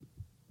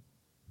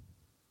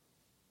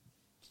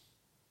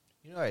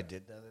You know what I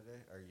did the other day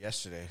or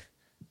yesterday?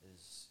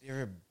 Is you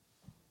ever?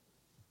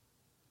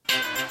 There's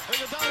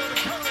a dollar to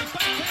Curry.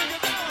 Backhand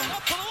Iguodala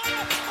up for the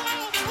layup.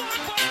 Oh,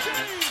 blocked by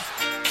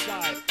James.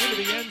 Side into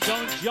the end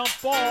zone, jump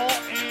ball,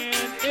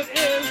 and it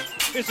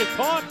is. Is it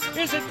caught?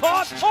 Is it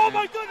caught? Oh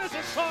my goodness,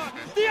 it's caught.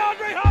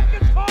 DeAndre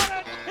Hopkins caught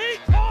it. He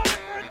caught it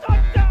for a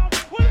touchdown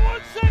with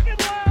 1 second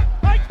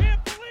left. I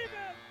can't believe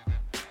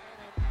it.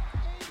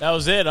 That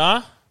was it,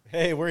 huh?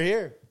 Hey, we're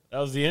here. That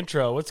was the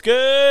intro. What's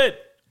good?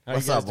 How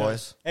What's you guys up, doing?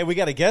 boys? Hey, we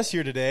got a guest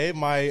here today.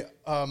 My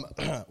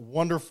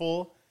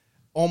wonderful,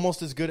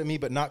 almost as good at me,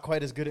 but not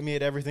quite as good at me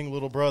at everything,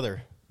 little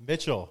brother,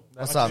 Mitchell.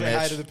 What's Why up, don't you say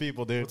Hi Mitch? to the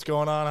people, dude. What's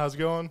going on? How's it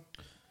going?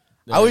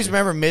 I always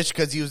remember Mitch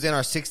because he was in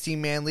our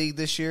 16-man league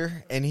this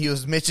year, and he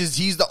was Mitch's.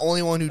 He's the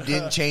only one who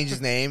didn't change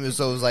his name.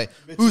 So it was like,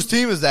 whose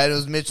team is that? It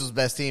was Mitchell's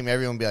best team.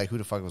 Everyone would be like, who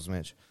the fuck was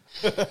Mitch?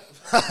 Yeah,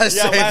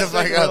 last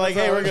week we're like,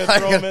 hey, we're going to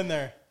throw him in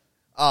there.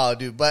 Oh,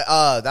 dude. But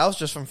that was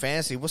just from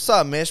fantasy. What's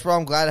up, Mitch, bro?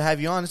 I'm glad to have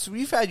you on.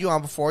 We've had you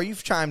on before.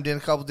 You've chimed in a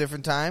couple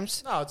different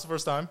times. No, it's the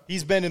first time.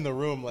 He's been in the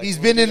room. Like, He's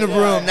been in the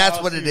Yeah, room. That's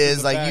I'll what see it you in is.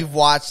 the Like, back. you've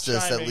watched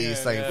us at Chiming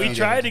least. in, Like, yeah. a We few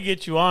tried different- to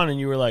get you on, and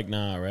you were like,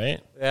 nah, right?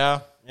 Yeah.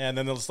 Yeah, and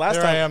then this last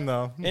Here time. I am,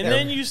 though. And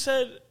then you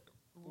said,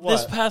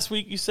 this past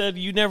week, you said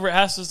you never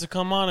asked us to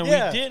come on, and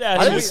Yeah. we did I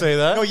ask didn't you. say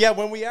that. No, yeah,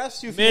 when we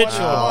asked you if you wanted to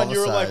Mitchell. come on, you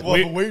were Oh, like, sorry. well,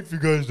 We- I'm waiting for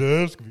you guys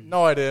to ask me.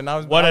 No, I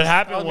didn't. What had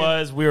happened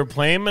was we were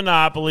playing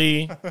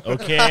Monopoly,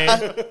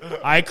 okay?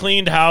 I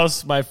cleaned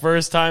house my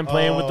first time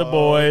playing with the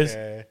boys.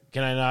 Okay.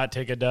 Can I not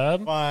take a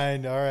dub?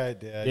 Fine. All right,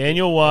 Dad.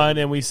 Daniel won,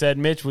 and we said,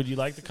 Mitch, would you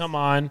like to come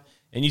on?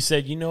 And you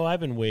said, I've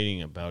been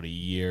waiting about a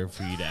year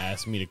for you to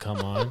ask me to come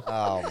on.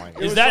 Oh, my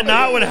God. Is that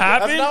not what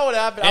happened? That's not what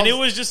happened. And it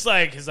was just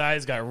like his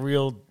eyes got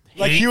real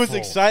Like, he was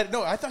hateful. excited.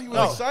 No, I thought he was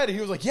No. excited.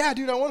 He was like, yeah,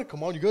 dude, I want to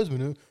come on. You guys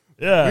been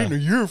Yeah. waiting a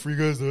year for you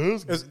guys to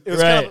ask me.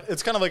 Right.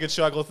 it's kind of like a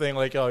chuckle thing.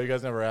 Like, oh, you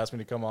guys never asked me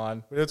to come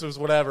on. It was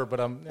whatever, but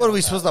I'm. What, are we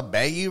supposed to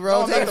beg you,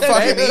 bro? Take it No,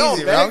 fucking no,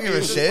 easy, bro. I don't beg give you.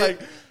 a It's shit.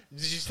 like, you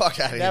just fuck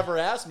out of here. never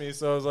asked me,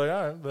 so I was like,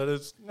 all right, but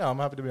I'm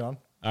happy to be on.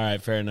 All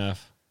right, fair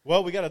enough.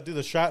 Well, we got to do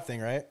the shot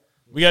thing, right?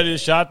 We got to do the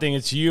shot thing.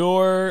 It's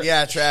your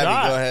Yeah, Travis,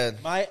 shot. go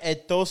ahead. My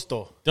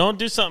etosto. Don't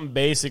do something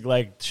basic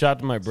like shot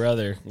to my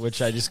brother,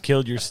 which I just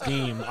killed your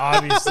steam,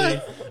 obviously.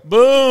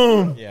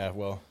 Boom. Yeah,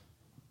 well,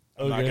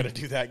 I'm not Okay. going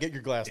to do that. Get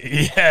your glass.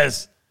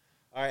 Yes.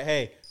 All right,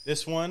 hey,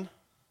 this one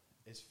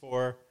is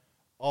for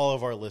all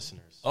of our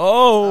listeners.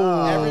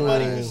 Oh.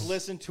 Everybody who's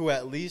listened to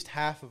at least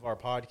half of our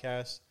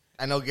podcast,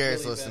 I know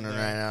Garrett's Really listening been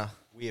right there. now.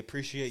 we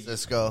appreciate you.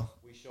 Let's go.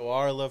 We show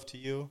our love to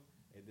you,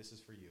 and this is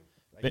for you.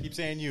 I keep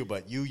saying you,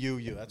 but you.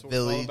 That's what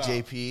Billy, it's all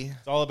about. JP,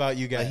 It's all about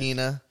you guys.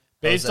 Lahina.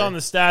 Based Jose. on the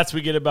stats, we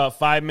get about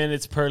 5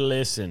 minutes per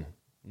listen.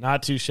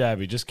 Not too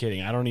shabby. Just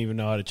kidding. I don't even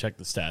know how to check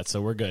the stats,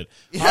 so we're good.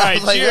 Yeah, All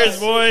right, like, cheers, that's-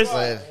 boys. Go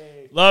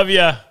ahead. Love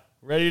ya.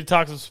 Ready to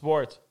talk some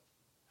sports.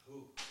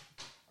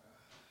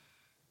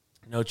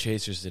 No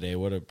chasers today.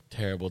 What a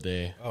terrible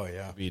day. Oh,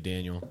 yeah. to be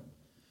Daniel.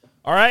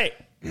 All right.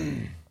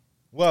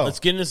 Well, Let's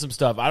get into some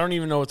stuff. I don't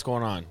even know what's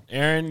going on.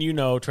 Aaron, you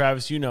know.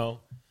 Travis, you know.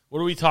 What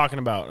are we talking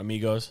about,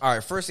 amigos? All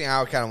right, first thing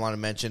I kind of want to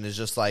mention is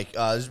just like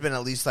there's been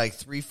at least like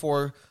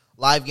 3-4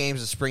 live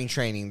games of spring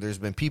training. There's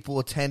been people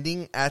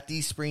attending at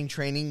these spring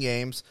training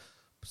games,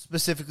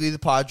 specifically the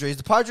Padres.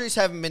 The Padres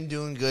haven't been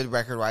doing good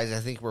record-wise. I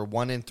think we're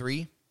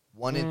 1-3.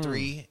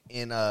 1-3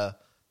 in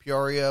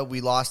Peoria.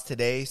 We lost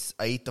today,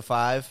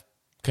 8-5.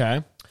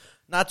 Okay.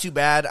 Not too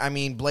bad. I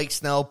mean, Blake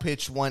Snell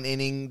pitched 1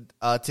 inning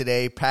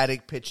today.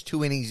 Paddock pitched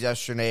 2 innings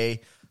yesterday.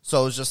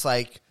 So it's just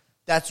like,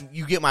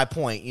 you get my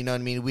point. You know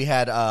what I mean? We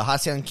had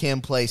Ha-Seong Kim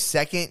play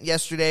second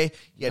yesterday.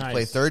 He had to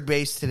play Nice. third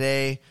base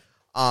today.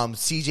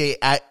 CJ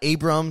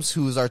Abrams,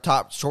 who's our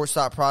top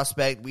shortstop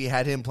prospect, we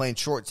had him playing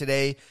short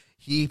today.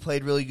 He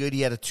played really good.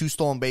 He had 2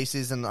 stolen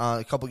bases in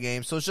a couple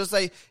games. So it's just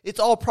like, it's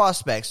all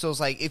prospects. So it's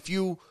like, if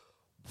you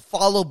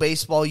follow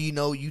baseball,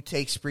 you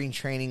take spring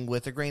training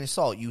with a grain of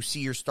salt. You see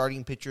your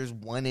starting pitchers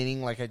 1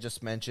 inning, like I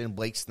just mentioned,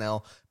 Blake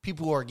Snell.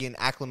 People who are getting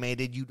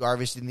acclimated. Yu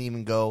Darvish didn't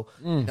even go.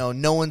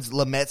 No one's,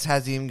 Lametz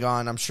hasn't even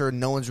gone. I'm sure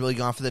no one's really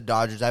gone for the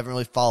Dodgers. I haven't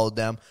really followed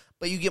them.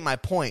 But you get my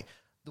point.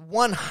 The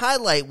one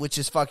highlight, which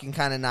is fucking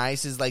kind of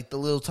nice, is like the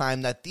little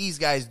time that these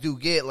guys do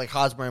get, like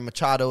Hosmer and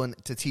Machado and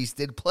Tatis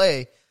did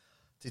play.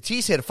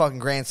 Tatis hit a fucking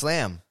grand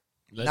slam.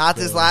 Let's Not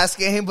go. this last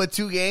game, but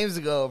 2 games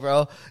ago,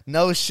 bro.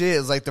 No shit. It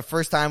was like the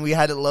first time we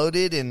had it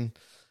loaded, and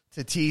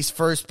Tatis'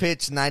 first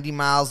pitch, 90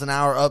 miles an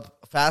hour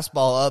up,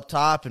 fastball up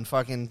top, and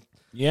fucking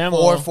Yeah,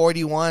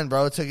 441,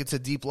 bro. Took it to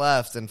deep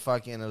left, and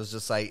fucking, it was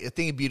just like, a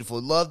thing of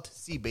beautiful. Love to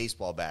see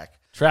baseball back.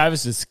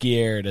 Travis is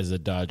scared as a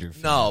Dodger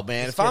fan. No,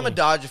 man. If I'm a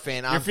Dodger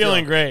fan, You're I'm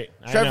feeling great.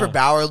 I Trevor know.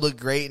 Bauer looked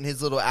great in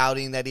his little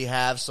outing that he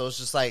has, so it's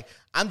just like,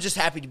 I'm just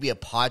happy to be a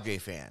Padre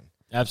fan.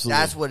 Absolutely.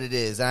 That's what it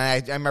is. And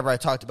I remember I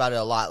talked about it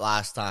a lot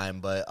last time,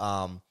 but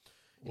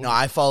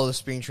I follow the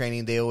spring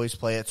training. They always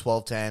play at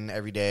 12:10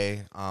 every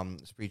day,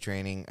 spring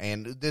training.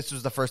 And this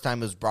was the first time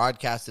it was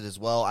broadcasted as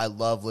well. I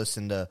love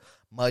listening to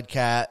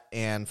Mudcat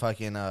and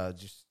fucking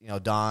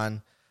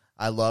Don.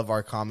 I love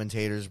our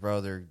commentators,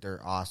 bro.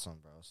 They're awesome,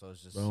 bro. So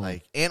it's just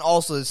like, and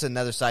also this is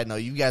another side note.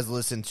 You guys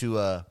listen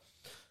to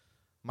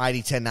Mighty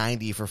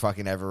 1090 for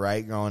fucking ever,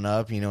 right? Growing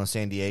up, in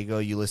San Diego,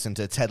 you listen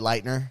to Ted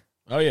Leitner,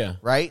 Oh, yeah.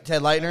 right?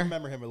 Ted I Leitner?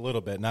 remember him a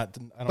little bit. I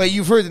don't But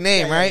you've heard the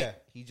name, Yeah, right? yeah.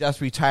 He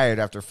just retired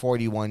after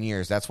 41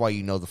 years. That's why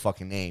you know the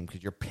fucking name,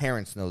 because your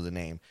parents know the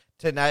name.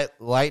 Ted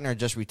Leitner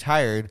just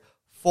retired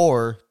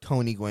for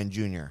Tony Gwynn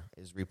Jr.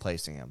 is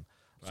replacing him.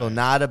 So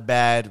not a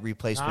bad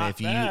replacement. Not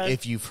bad.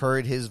 If you've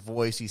heard his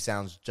voice, he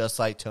sounds just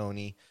like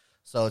Tony.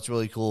 So it's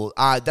really cool.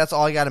 That's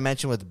all I got to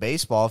mention with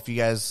baseball. If you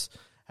guys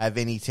have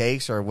any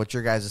takes or what's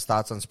your guys'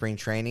 thoughts on spring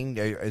training,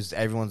 is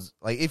everyone's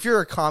like, if you're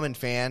a common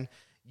fan,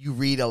 you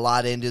read a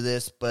lot into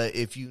this, but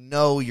if you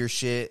know your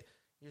shit,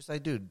 you're just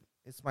like, dude,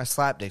 it's my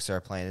slapdicks that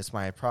are playing. It's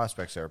my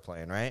prospects that are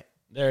playing, right?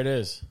 There it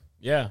is.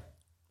 Yeah.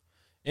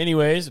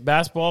 Anyways,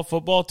 basketball,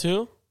 football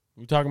too.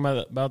 We talking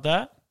about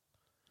that?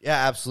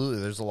 Yeah,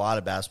 absolutely. There's a lot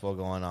of basketball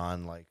going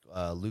on. Like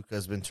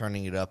Luka's been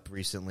turning it up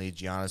recently.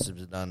 Giannis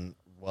has done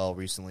well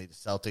recently. The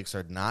Celtics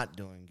are not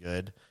doing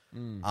good.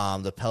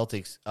 The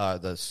Pelicans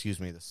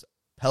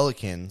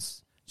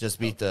just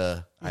beat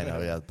the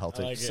Celtics.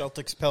 like it.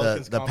 Celtics,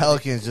 Pelicans. The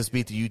Pelicans just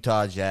beat the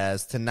Utah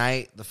Jazz.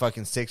 Tonight, the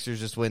fucking Sixers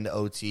just win the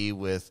OT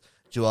with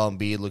Joel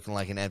Embiid looking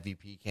like an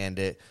MVP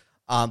candidate.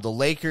 The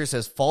Lakers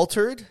has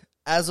faltered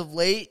as of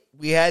late.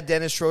 We had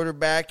Dennis Schroeder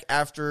back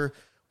after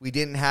we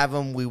didn't have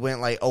him. We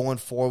went like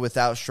 0-4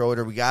 without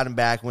Schroeder. We got him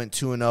back, went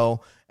 2-0,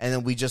 and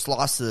then we just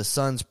lost to the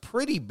Suns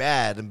pretty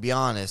bad, and be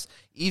honest.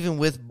 Even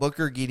with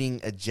Booker getting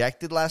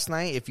ejected last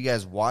night, if you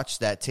guys watched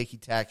that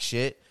ticky-tack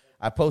shit,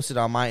 I posted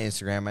on my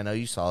Instagram. I know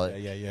you saw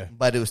it. Yeah.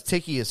 But it was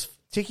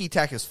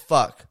ticky-tack as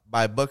fuck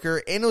by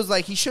Booker. And it was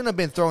like he shouldn't have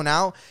been thrown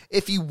out.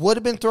 If he would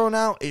have been thrown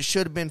out, it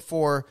should have been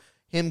for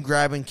him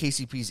grabbing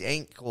KCP's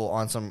ankle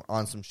on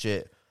some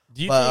shit.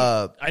 Do you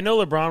But, think, I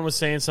know LeBron was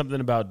saying something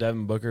about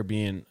Devin Booker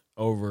being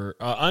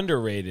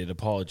underrated,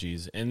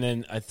 apologies. And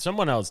then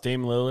someone else,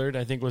 Dame Lillard,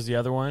 I think was the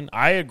other one.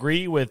 I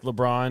agree with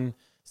LeBron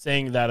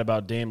saying that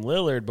about Dame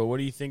Lillard, but what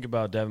do you think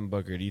about Devin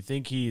Booker? Do you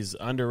think he's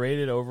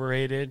underrated,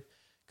 overrated?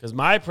 Because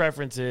my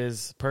preference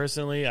is,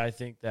 personally, I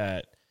think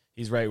that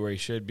he's right where he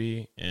should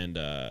be. And,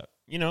 I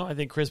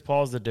think Chris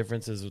Paul's the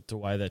difference as to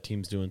why that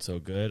team's doing so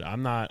good.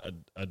 I'm not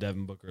a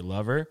Devin Booker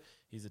lover.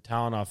 He's a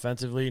talent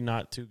offensively,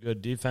 not too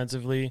good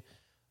defensively.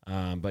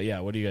 But,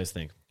 yeah, what do you guys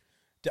think?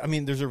 I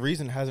mean, there's a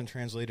reason it hasn't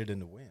translated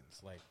into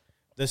wins. Like,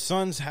 the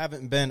Suns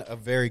haven't been a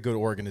very good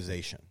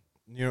organization.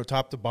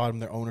 Top to bottom,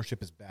 their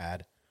ownership is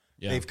bad.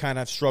 Yeah. They've kind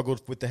of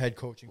struggled with the head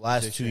coaching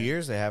last position. 2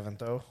 years they haven't,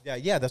 though.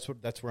 Yeah, that's where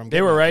I'm. They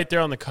getting were at. right there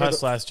on the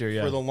cusp last year,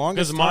 yeah. for the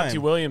longest because of Monty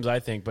time. Williams,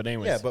 I think. But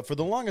anyways, Yeah, but for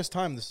the longest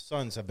time, the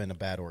Suns have been a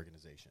bad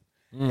organization,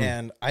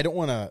 and I don't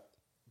want to.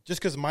 Just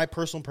because my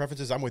personal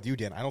preferences, I'm with you,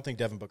 Dan. I don't think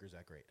Devin Booker's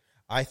that great.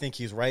 I think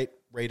he's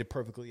rated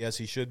perfectly as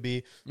he should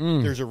be.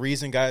 There's a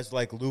reason guys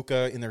like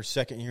Luka in their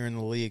second year in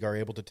the league are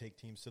able to take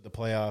teams to the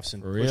playoffs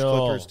and push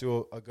real. Clippers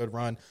to a good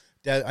run.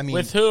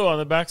 with who on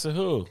the backs of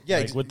who? Yeah,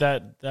 like with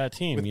that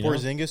team. with you know?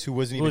 Porzingis, who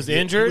wasn't Who even was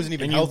injured, who wasn't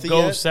even and healthy you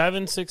go yet.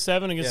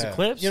 7-6-7 against the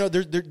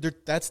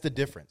Clips. That's the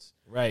difference.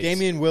 Right.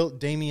 Damian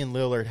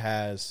Lillard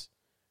has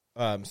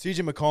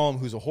CJ McCollum,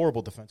 who's a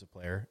horrible defensive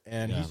player,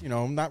 and he's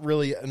not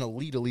really an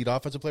elite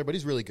offensive player, but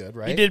he's really good,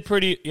 right? He did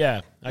pretty.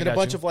 Yeah, and a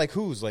bunch of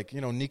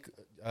Nick.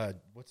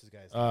 What's his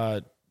guy's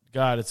name?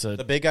 God, it's a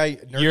The big guy,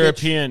 Nurkic,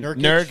 European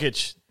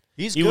Nurkic.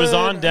 He was good,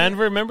 on right?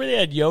 Denver. Remember they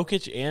had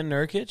Jokic and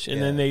Nurkic,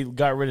 and then Yeah. they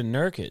got rid of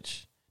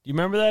Nurkic. Do you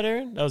remember that,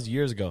 Aaron? That was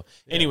years ago.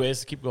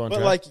 Anyways, keep going. But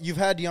Trev. you've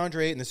had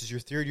DeAndre Ayton, this is your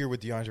third year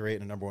with DeAndre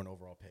Ayton, a number one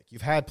overall pick.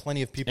 You've had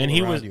plenty of people And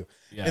he around was- you.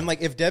 yeah. And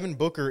if Devin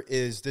Booker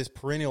is this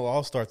perennial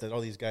all-star that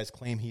all these guys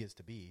claim he is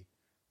to be,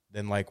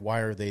 then why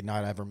are they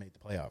not ever made the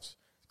playoffs?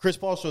 Chris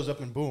Paul shows up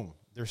and boom,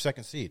 they're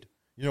second seed.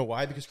 You know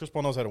why? Because Chris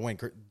Paul knows how to win.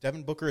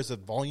 Devin Booker is a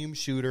volume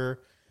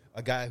shooter,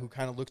 a guy who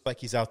kind of looks like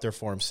he's out there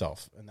for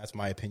himself, and that's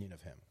my opinion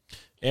of him.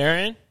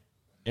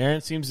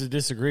 Aaron seems to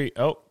disagree.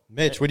 Oh,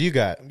 Mitch, what do you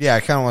got? Yeah, I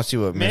kind of want to see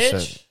what Mitch said.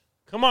 Mitch,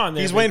 come on,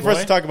 there, He's big waiting for us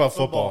boy. to talk about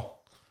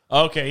football.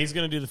 Okay, he's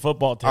gonna do the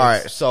football takes. All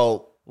right,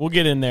 so we'll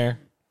get in there.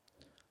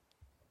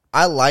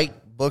 I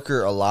like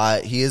Booker a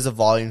lot. He is a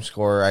volume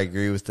scorer. I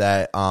agree with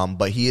that.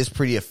 But he is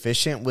pretty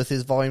efficient with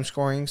his volume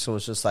scoring. So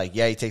it's just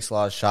he takes a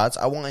lot of shots.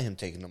 I want him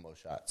taking the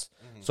most shots.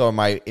 So am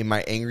I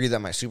angry that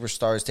my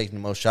superstar is taking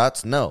the most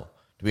shots? No.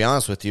 To be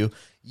honest with you,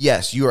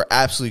 yes, you are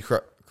absolutely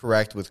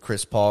correct with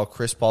Chris Paul.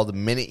 Chris Paul, the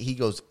minute he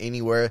goes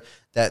anywhere,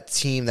 that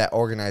team, that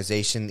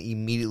organization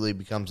immediately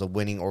becomes a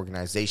winning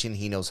organization.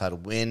 He knows how to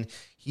win.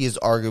 He is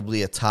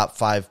arguably a top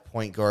 5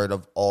 point guard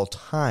of all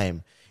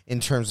time in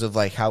terms of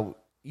how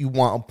you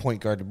want a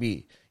point guard to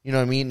be. You know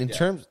what I mean? In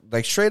terms,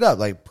 straight up,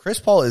 Chris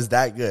Paul is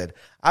that good.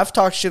 I've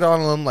talked shit on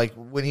him,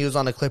 when he was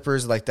on the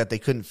Clippers, that they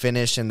couldn't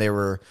finish and they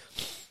were.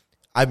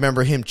 I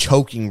remember him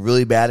choking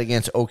really bad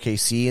against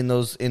OKC in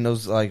those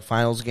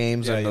finals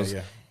games.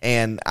 Yeah.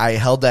 And I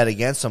held that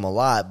against him a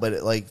lot.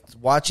 But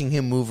watching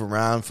him move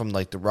around from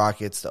the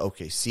Rockets to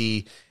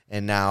OKC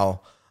and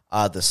now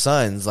the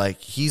Suns,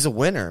 he's a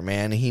winner,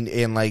 man.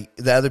 And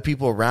the other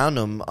people around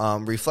him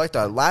reflect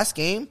on last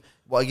game.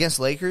 Well, against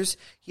Lakers,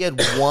 he had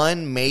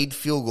one made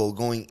field goal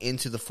going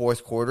into the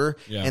fourth quarter,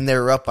 and they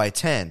were up by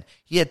 10.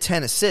 He had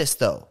 10 assists,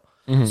 though.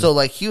 So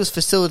like he was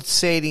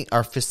facilitating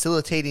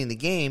the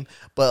game,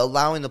 but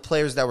allowing the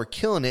players that were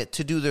killing it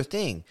to do their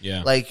thing.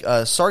 Yeah. Like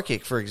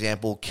Sarkic, for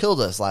example,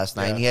 killed us last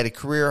night. And he had a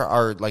career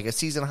or like a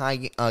season high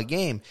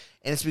game,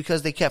 and it's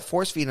because they kept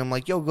force feeding him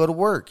like, "Yo, go to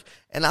work."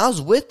 And I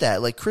was with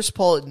that. Like Chris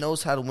Paul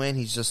knows how to win.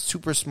 He's just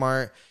super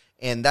smart,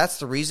 and that's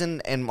the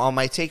reason. And on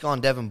my take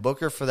on Devin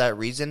Booker for that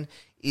reason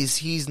is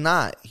he's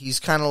not. He's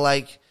kind of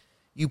like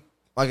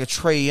like a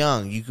Trae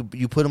Young.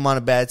 You put him on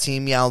a bad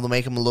team, yeah, it'll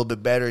make him a little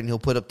bit better, and he'll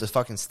put up the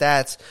fucking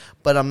stats,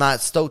 but I'm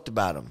not stoked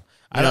about him.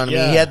 You know what I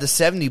mean? He had the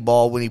 70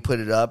 ball when he put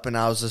it up, and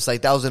I was just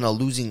like, that was in a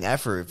losing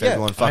effort, if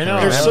everyone fucking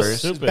remembers.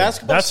 Stupid.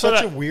 Basketball's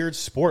such a weird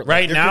sport.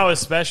 Right now,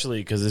 especially,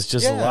 because it's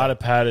just a lot of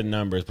padded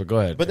numbers. But go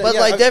ahead. But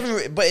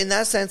in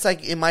that sense,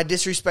 like, am I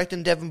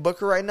disrespecting Devin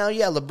Booker right now?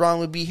 Yeah, LeBron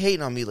would be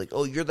hating on me, like,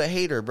 oh, you're the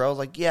hater, bro. I was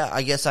like, yeah,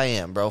 I guess I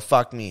am, bro.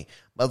 Fuck me.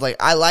 But like,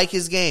 I like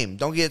his game.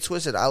 Don't get it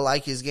twisted. I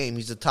like his game.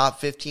 He's a top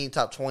 15,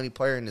 top 20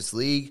 player in this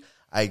league.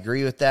 I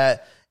agree with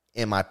that.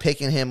 Am I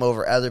picking him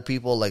over other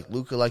people like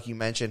Luka, like you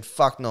mentioned?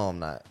 Fuck no, I'm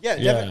not.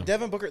 Yeah,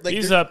 Devin Booker. Like,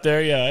 he's up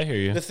there. Yeah, I hear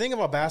you. The thing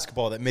about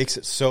basketball that makes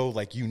it so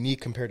like unique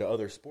compared to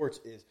other sports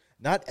is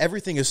not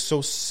everything is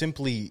so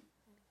simply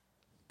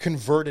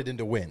converted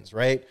into wins,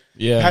 right?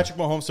 Yeah. Patrick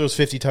Mahomes throws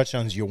 50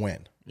 touchdowns, you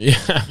win.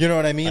 Yeah. You know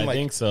what I mean? I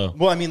think so.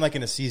 Well, I mean like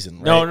in a season,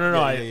 right?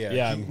 No.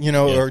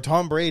 Yeah. Or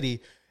Tom Brady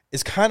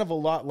is kind of a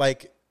lot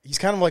like he's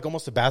kind of like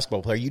almost a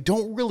basketball player. You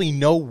don't really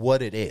know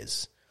what it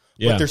is.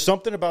 Yeah. But there's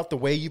something about the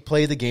way you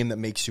play the game that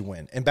makes you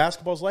win. And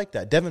basketball's like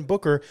that. Devin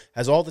Booker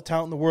has all the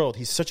talent in the world.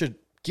 He's such a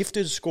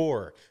gifted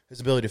scorer.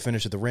 His ability to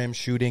finish at the rim,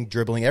 shooting,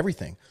 dribbling,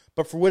 everything.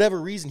 But for whatever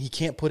reason, he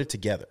can't put it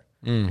together.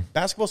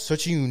 Basketball's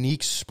such a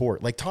unique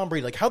sport. Like Tom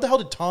Brady. Like how the hell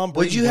did Tom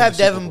Brady Would you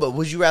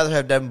rather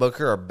have Devin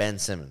Booker or Ben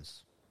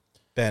Simmons?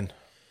 Ben.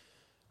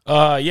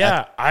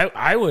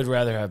 I would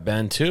rather have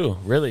Ben too.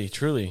 Really,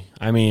 truly.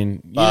 I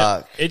mean,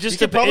 it just he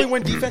could probably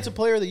win Defensive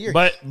Player of the Year.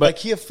 But like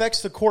he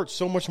affects the court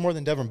so much more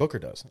than Devin Booker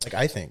does. Like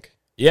I think.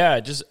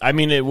 Yeah,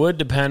 it would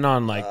depend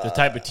on like the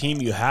type of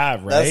team you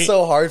have, right? That's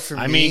so hard for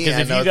me. I mean, because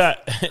if you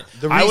got,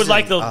 I would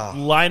like to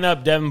line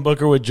up Devin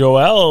Booker with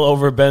Joel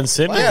over Ben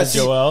Simmons and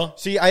Joel.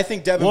 See, I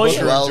think Devin Booker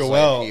and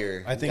Joel. Right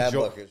here. I think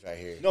Booker's right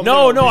here.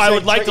 No, I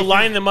would like to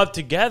line them up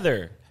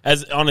together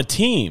as on a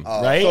team,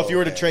 right? So if you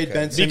were to trade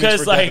Ben Simmons because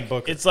for like Devin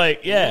Booker, it's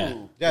like yeah.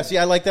 See,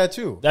 I like that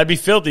too. That'd be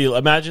filthy.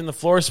 Imagine the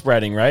floor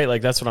spreading, right?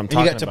 Like that's what I'm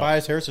talking you got about.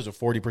 Tobias Harris as a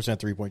 40%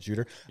 3-point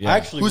shooter.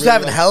 Yeah. Who's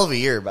having a hell of a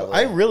year, by the way.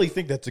 I really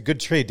think that's a good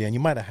trade, Dan. You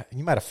might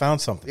have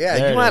found something. Yeah,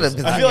 There you might it have.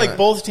 is. I feel like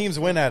both teams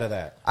win out of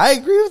that. I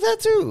agree with that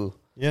too.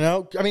 You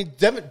know, I mean,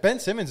 Ben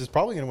Simmons is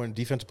probably going to win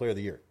Defensive Player of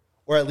the Year,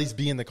 or at least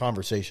be in the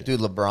conversation. Dude,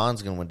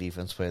 LeBron's gonna win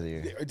Defense Player of the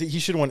Year. He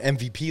should have won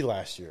MVP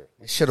last year.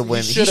 He should have won.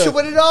 He should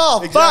win it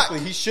all. Exactly.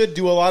 Fuck. He should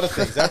do a lot of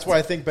things. That's why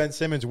I think Ben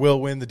Simmons will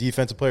win the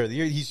Defensive Player of the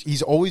Year.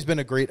 He's always been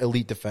a great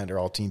elite defender,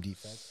 all team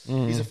defense.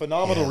 He's a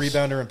phenomenal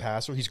rebounder and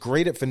passer. He's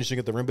great at finishing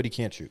at the rim, but he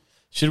can't shoot.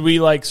 Should we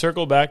like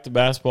circle back to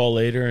basketball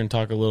later and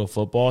talk a little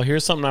football?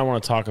 Here's something I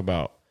want to talk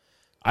about.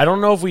 I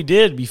don't know if we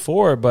did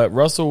before, but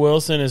Russell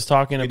Wilson is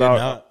talking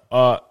about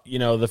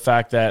the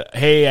fact that,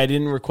 hey, I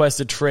didn't request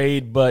a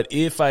trade, but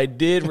if I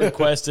did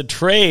request a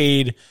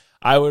trade,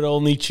 I would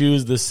only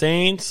choose the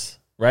Saints,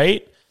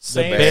 right?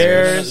 The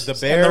Bears, the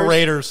and the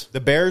Raiders.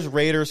 The Bears,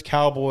 Raiders,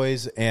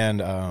 Cowboys, and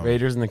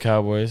Raiders and the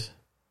Cowboys.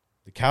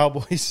 The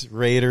Cowboys,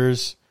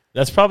 Raiders.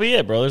 That's probably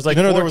it, bro. There's like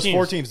there was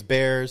 4 teams.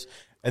 Bears,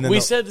 and then we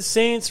said the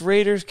Saints,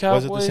 Raiders,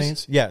 Cowboys. Was it the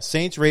Saints? Yeah,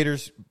 Saints,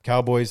 Raiders,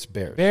 Cowboys,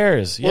 Bears.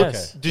 Bears,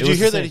 yes. Okay. Did you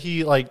hear that he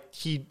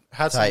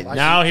had some? Titans.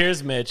 Now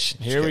here's Mitch.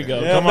 Here we go.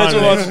 Yeah, Come on,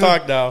 Mitchell wants Mitch. to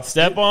talk now.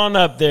 Step on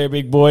up there,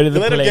 big boy, to the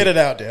Let plate. him get it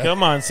out, Dan.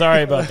 Come on.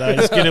 Sorry about that. I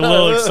just get a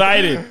little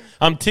excited.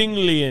 I'm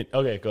tingly.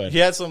 Okay, go ahead. He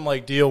had some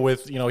deal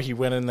with he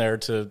went in there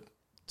to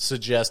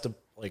suggest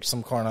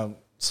some kind of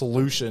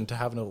solution to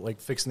having to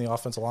fixing the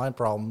offensive line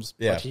problems.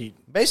 Yeah.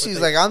 Basically,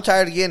 he's like, I'm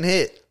tired of getting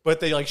hit. But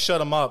they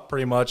shut him up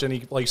pretty much, and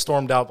he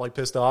stormed out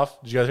pissed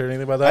off. Did you guys hear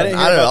anything about that? I didn't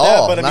hear Not at about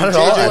all. that, but I Not mean, at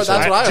all, JJ, actually.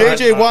 That's what I heard.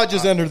 JJ Watt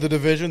just entered the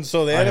division,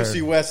 so the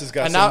NFC West has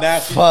got And some now-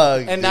 nasty,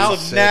 Fuck. And now-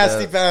 dude,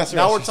 nasty say pass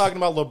Now we're rushes. talking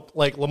about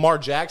Lamar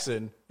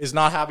Jackson is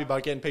not happy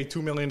about getting paid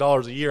 $2 million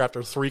a year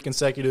after 3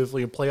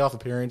 consecutively playoff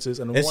apperances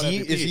and Is one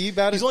he- MVP. is he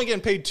about He's it? only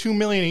getting paid $2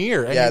 million a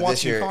year, and Yeah, he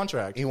wants this a new year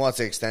contract. he wants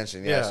the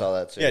extension. Yeah, I saw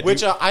that too. Yeah,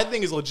 Which I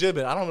think is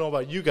legitimate. I don't know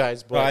about you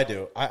guys, but Well, I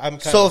do. I'm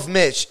kind So of, if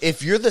Mitch,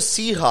 if you're the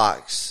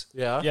Seahawks,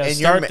 yeah. Yeah, and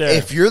start there.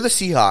 if you're the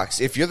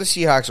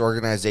Seahawks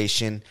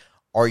organization,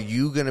 are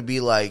you gonna be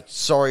like,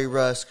 sorry,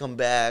 Russ, come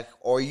back,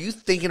 or are you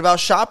thinking about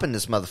shopping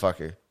this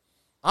motherfucker?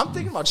 I'm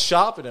thinking about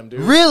shopping him, dude.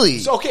 Really?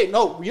 So, okay,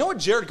 no. You know what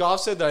Jared Goff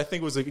said that I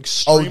think was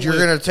extremely... Oh, you're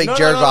gonna take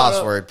Jared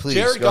Goff's word, please.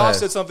 Jared Go Goff ahead.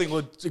 said something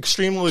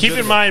extremely Keep legitimate.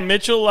 in mind,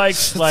 Mitchell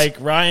likes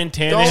Ryan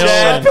Tannehill.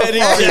 Chad and-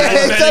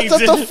 Hey, shut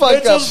the fuck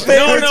up. No,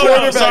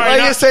 sorry, Why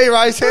you not, say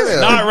Ryan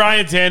Tannehill? not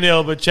Ryan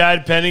Tannehill, but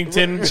Chad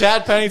Pennington.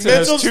 Chad Pennington has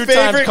Mitchell's 2 favorite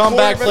times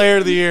comeback quarterback- player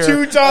of the year.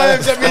 2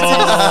 times. That means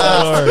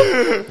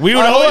Oh, Lord. We would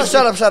All right, hold on, always.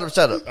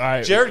 shut up. All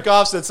right. Jared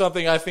Goff said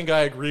something I think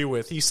I agree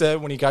with. He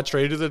said when he got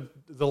traded to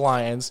the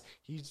Lions,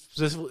 he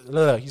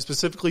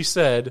specifically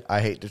said, I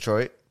hate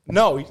Detroit.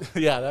 No,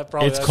 yeah, that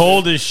probably. It's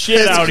cold as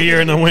shit out here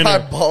in the My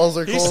winter. balls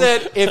are He cold.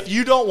 said, if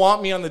you don't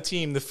want me on the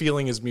team, the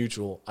feeling is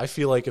mutual. I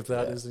feel like if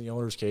that is the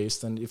owner's case,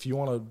 then if you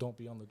want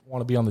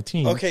to be on the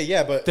team, Okay,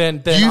 yeah, but then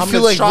Do you I'm feel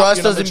gonna like shop Russ you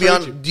and I'm doesn't be gonna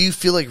trade you. on? Do you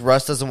feel like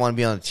Russ doesn't want to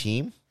be on the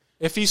team?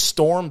 If he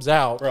storms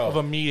out Bro. of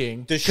a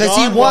meeting, Because he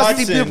Deshaun wants to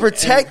Watson be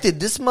protected.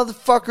 This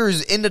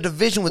motherfucker's in the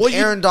division with well,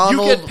 Aaron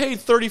Donald. you get paid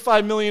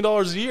 $35 million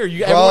a year. Everyone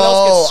Bro,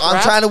 else gets I'm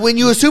scraps. trying to win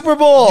you a Super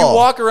Bowl. You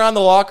walk around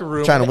the locker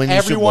room, Trying to and win you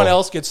a Super everyone Bowl.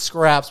 else gets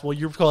scraps. Well,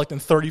 you're collecting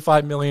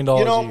 $35 million you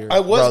a know, year. I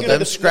was Bro, going them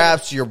to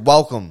scraps, you're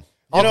welcome.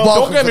 You know,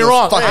 Don't get me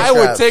wrong. fucking I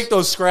would scraps. take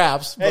those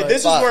scraps. Hey, but-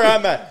 this is where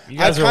I'm at. You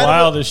guys I are kinda-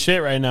 wild as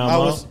shit right now,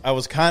 Mo. I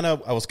was kind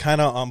of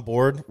on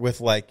board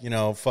with like, you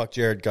know, fuck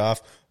Jared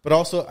Goff, but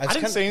also I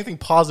didn't say anything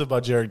positive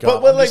about Jared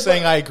Goff. But, I'm like, just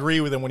saying but- I agree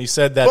with him when he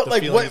said that But the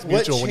like feeling is what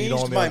mutual when you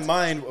changed don't my want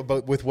mind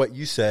about with what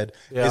you said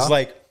Yeah. is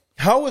like,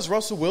 how is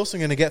Russell Wilson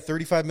going to get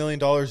 $35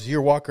 million a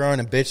year, walk around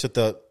and bitch at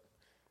the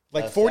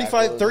like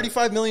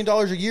 $35 million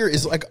a year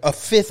is like a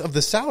fifth of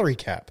the salary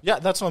cap. Yeah,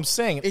 that's what I'm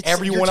saying. It's-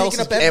 Everyone you're else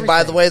taking is up And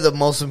by the everything. way, the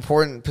most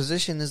important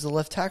position is the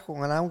left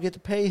tackle, and I don't get to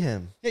pay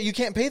him. Yeah, you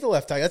can't pay the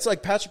left tackle. That's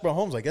like Patrick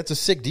Mahomes. Like that's a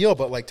sick deal,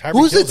 but like Tyreek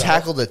Who's the Hill's out.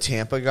 tackle that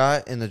Tampa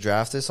got in the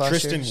draft this last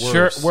Tristan year?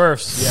 Sure, Wirfs.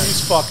 Wirfs.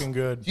 He's fucking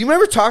good. Do you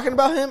remember talking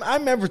about him? I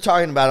remember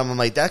talking about him. I'm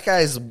like, that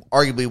guy is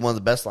arguably one of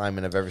the best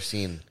linemen I've ever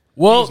seen.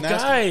 Well, was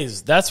nasty.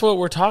 guys, that's what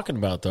we're talking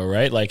about, though,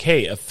 right? Like,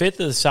 hey, a fifth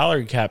of the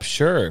salary cap,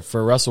 sure,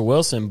 for Russell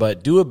Wilson,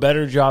 but do a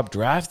better job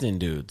drafting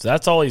dudes.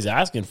 That's all he's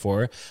asking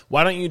for.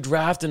 Why don't you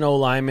draft an O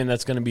lineman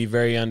that's going to be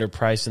very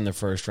underpriced in the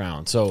first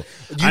round? So,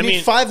 You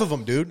need 5 of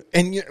them, dude.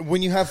 And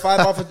when you have 5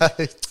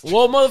 offensive,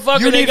 well, motherfucker,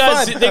 you they need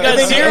got 5. they got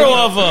And 0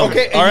 of them.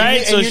 Okay, and all you right,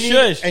 need- so and you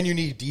shush. need, and you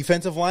need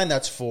defensive line.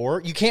 That's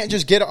 4. You can't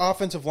just get an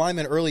offensive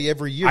lineman early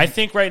every year. I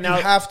think right now-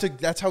 you have to.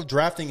 That's how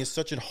drafting is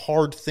such a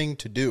hard thing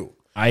to do.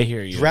 I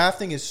hear you.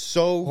 Drafting is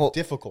so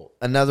difficult.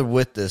 Another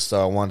with this,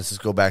 though, I want to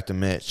just go back to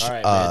Mitch. All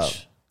right,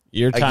 Mitch.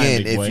 Your time, Again,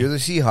 big if boy. you're the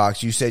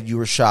Seahawks, you said you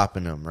were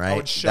shopping them, right?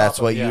 would shop That's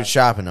them, what you yeah. were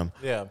shopping them.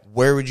 Yeah.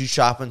 Where would you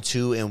shop them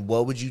to, and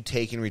what would you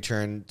take in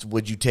return?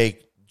 Would you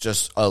take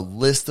just a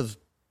list of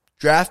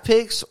draft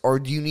picks, or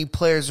do you need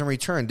players in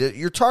return?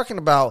 You're talking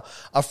about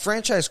a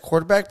franchise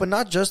quarterback, but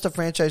not just a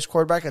franchise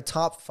quarterback, a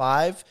top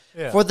 5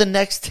 Yeah. for the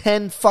next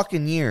 10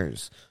 fucking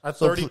years. At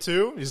So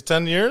 32, he's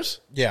 10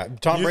 years. Yeah,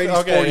 Tom You- Brady's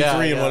okay, 43 yeah,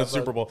 and yeah, won a but-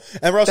 Super Bowl,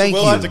 and Russell Thank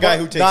Wilson's you. a guy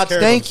who takes Not-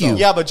 care Thank of you. himself.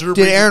 Yeah, but Drew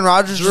Did Brees- Aaron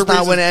Rodgers Drew just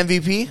not Brees win is- an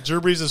MVP? Drew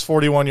Brees is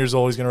 41 years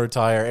old. He's going to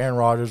retire. Aaron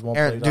Rodgers won't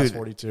Aaron- play past dude.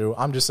 42.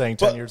 I'm just saying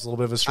 10 But- years is a little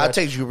bit of a stretch. I'd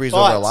take Drew Brees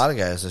But- over a lot of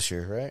guys this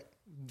year, right?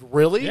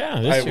 Really? yeah,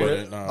 I this year.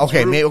 wouldn't. No.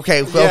 Okay,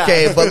 okay, Yeah.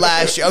 okay, but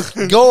last year.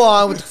 Okay, go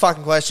on with the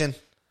fucking question.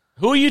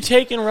 Who are you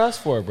taking Russ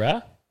for,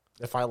 bruh?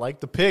 If I like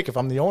the pick, if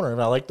I'm the owner, if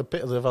I like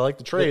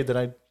the trade, then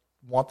I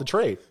want the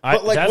trade.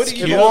 But, like, that's what do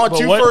you cute, want? but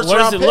 2 what does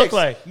first-round it look picks.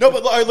 like? No,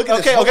 but look at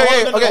Okay, this.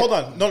 okay, No, okay. hold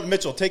on. No,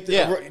 Mitchell, take the.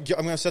 Yeah. I'm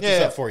going to set Yeah, this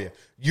yeah. up for you.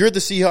 You're the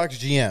Seahawks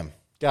GM,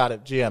 Got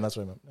it. GM, that's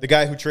what I meant. the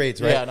guy who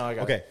trades, right? Yeah, no, I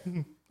got okay.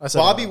 it. I said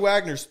Bobby no.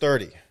 Wagner's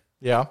 30,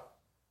 Yeah.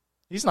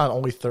 He's not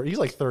only 30. He's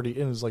like 30.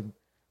 And he's like,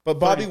 but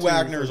Bobby 32,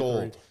 Wagner's 33.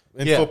 old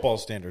in Yeah. football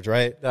standards,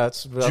 right?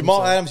 that's what I'm Jamal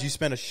saying. Adams, you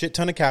spent a shit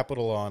ton of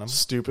capital on him.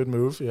 Stupid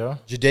move, yeah.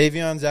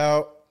 Jadavion's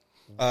out.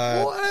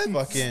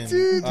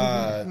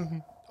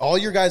 All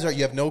your guys are.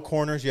 You have no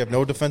corners. You have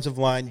no defensive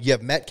line. You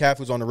have Metcalf,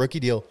 who's on a rookie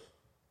deal.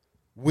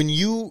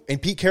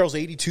 And Pete Carroll's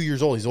 82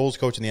 years old. He's the oldest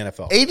coach in the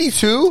NFL.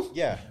 82?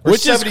 Yeah,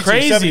 Which is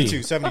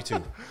crazy.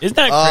 72. Isn't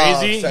that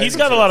crazy? He's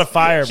got a lot of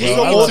fire, bro. He's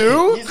the, I oldest,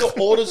 like- he's the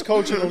oldest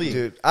coach in the league.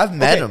 Dude, I've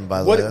met him,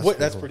 by the way.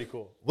 That's pretty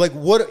cool. Like,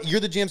 what? You're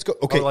the GM's coach.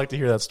 I Okay, would like to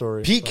hear that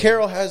story. Pete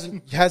Carroll has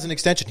an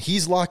extension.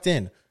 He's locked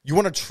in. You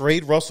want to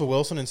trade Russell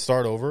Wilson and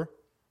start over?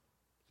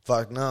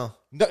 Fuck no.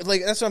 No,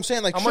 like that's what I'm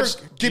saying. Like, How sure, much-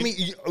 give me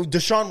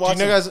Deshaun Do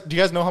Watson. you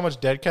guys know how much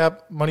dead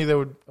cap money they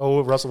would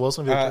owe Russell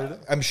Wilson if they traded him?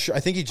 I'm sure. I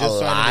think he just A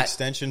signed an lot.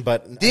 extension,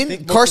 but I think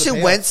Didn't most of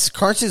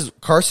the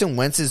Carson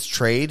Wentz's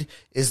trade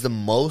is the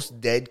most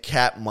dead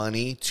cap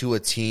money to a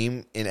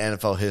team in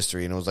NFL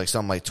history, and it was like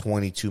something like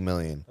 $22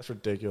 million. That's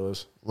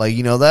ridiculous. Like,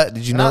 you know that?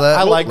 Did you know that?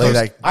 I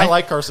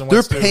like Carson They're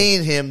Wentz, too.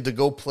 paying him to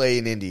go play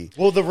in Indy.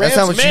 Well, the That's Rams-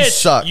 how much you Mitch,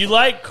 suck. you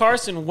like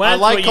Carson Wentz,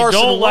 I like but Carson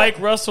you don't Wentz. like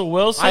Russell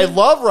Wilson? I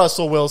love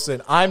Russell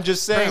Wilson. I'm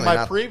just saying Apparently my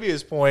not.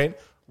 previous point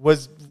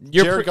was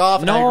Your Jared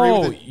Goff, and I agree No,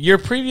 with it. your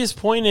previous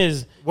point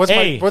is What's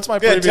hey, my Yeah,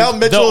 previous tell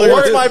Mitchell.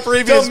 what's my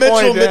previous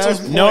point,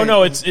 Dan?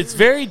 No, it's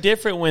very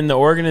different when the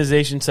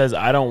organization says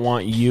I don't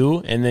want you,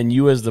 and then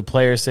you as the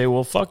player say,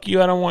 well, fuck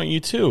you, I don't want you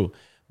too.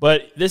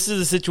 But this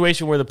is a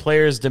situation where the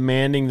player is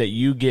demanding that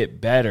you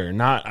get better,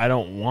 not I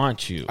don't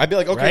want you. I'd be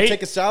like, okay, right?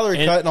 take a salary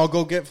And- cut, and I'll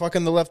go get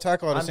fucking the left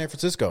tackle out of San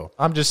Francisco.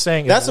 I'm just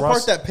saying That's if the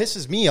Russ- part that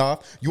pisses me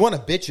off. You want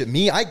to bitch at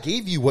me? I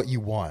gave you what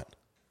you want.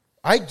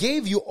 I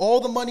gave you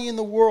all the money in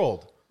the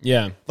world.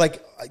 Yeah.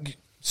 Like,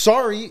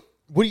 sorry,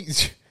 what do you?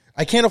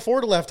 I can't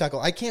afford a left tackle.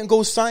 I can't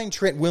go sign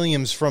Trent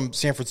Williams from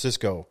San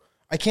Francisco.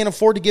 I can't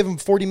afford to give him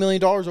 $40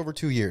 million over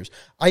 2 years.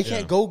 I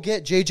can't go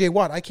get J.J.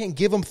 Watt. I can't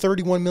give him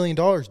 $31 million,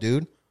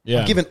 dude. Yeah.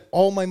 I'm giving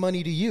all my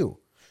money to you.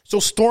 So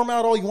storm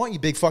out all you want, you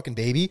big fucking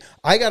baby.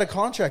 I got a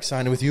contract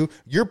signed with you.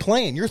 You're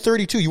playing. You're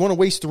 32. You want to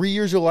waste 3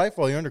 years of your life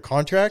while you're under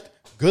contract?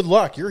 Good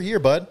luck. You're here,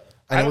 bud.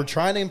 And we're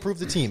trying to improve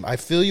the team. I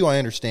feel you. I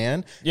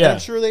understand. Yeah. And I'm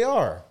sure they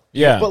are.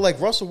 Yeah. But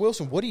like Russell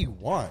Wilson, what do you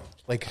want?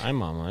 Like I'm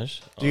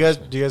Amish. Do you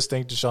guys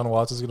think Deshaun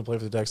Watson's going to play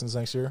for the Texans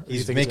next year? Or do you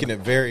he's think making it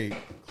very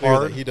clear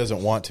that he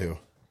doesn't want to.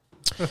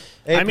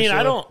 Hey, I mean,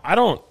 Priscilla. I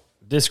don't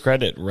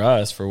discredit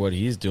Russ for what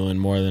he's doing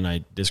more than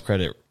I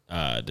discredit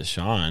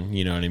Deshaun.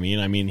 You know what I mean?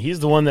 I mean, he's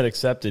the one that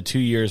accepted 2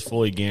 years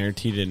fully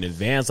guaranteed in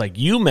advance. Like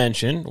you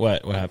mentioned,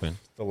 what happened?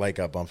 The light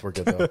got bumped. We're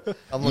good though.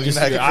 I'm looking just-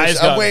 back your at Chris. eyes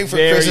I'm got waiting for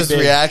very Chris's big.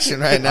 reaction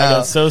right I now.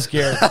 got so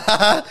scared.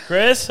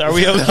 Chris, are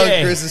we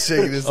okay? Chris is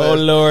shaking his Oh head.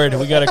 Lord,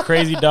 we got a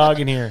crazy dog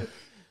in here.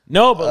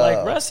 No, but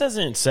like Russ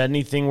hasn't said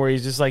anything where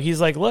he's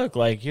like, look,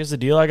 like here's the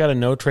deal. I got a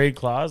no trade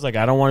clause. Like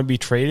I don't want to be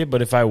traded,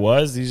 but if I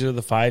was, these are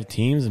the 5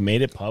 teams and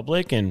made it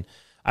public. And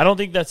I don't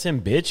think that's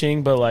him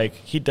bitching, but like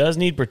he does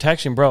need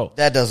protection, bro.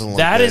 That doesn't look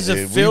That good, is a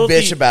dude. filthy-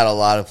 We bitch about a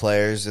lot of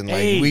players, and like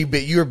Hey.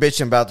 you were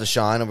bitching about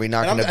Deshaun, and we're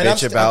not going to And I'm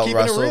bitch about keeping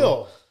Russell. it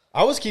real.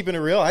 I was keeping it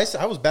real.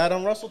 I was bad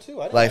on Russell too.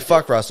 I didn't Like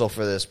fuck Russell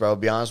for this, bro.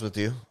 Be honest with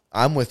you,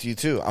 I'm with you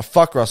too. I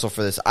fuck Russell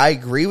for this. I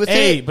agree with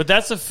Hey, it. but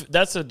that's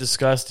a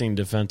disgusting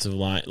defensive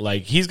line.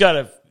 Like he's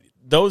got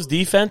those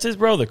defenses,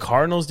 bro. The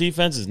Cardinals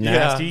defense is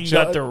nasty. You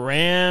got the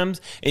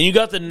Rams and you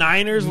got the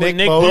Niners when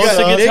Nick You Bosa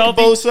got gets Nick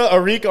healthy. Bosa,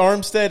 Arik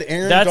Armstead,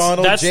 Aaron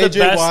Donald, that's the J.J.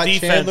 best Watt,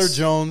 defense. Chandler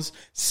Jones,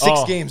 6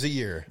 Oh. games a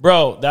year.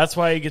 Bro, that's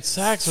why he gets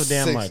sacked so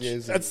damn 6 much.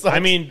 games. That's I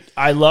mean,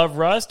 I love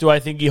Russ. Do I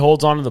think he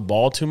holds on to the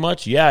ball too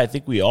much? Yeah, I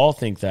think we all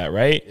think that,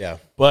 right? Yeah.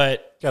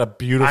 But Got a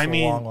beautiful I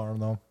mean- long arm,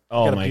 though.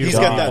 oh Got a my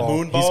beautiful god, He's got that ball.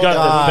 moon ball. He's got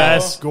Ah, the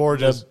best,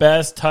 gorgeous. the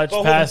best touch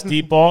pass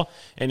deep ball.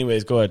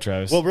 Anyways, go ahead,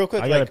 Travis. Well, real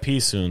quick, I got to like, pee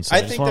soon. So I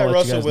just think wanna that let you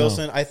Russell guys know.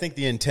 Wilson, I think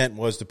the intent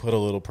was to put a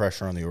little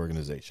pressure on the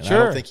organization. I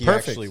Sure, don't think he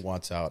perfect. actually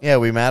wants out. Yeah,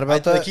 we mad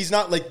about that? Like he's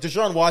not like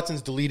Deshaun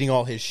Watson's deleting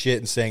all his shit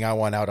and saying, I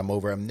want out, I'm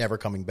over, I'm never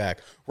coming back.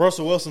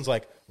 Russell Wilson's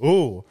like,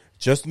 oh,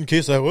 just in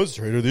case I was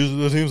traded, these are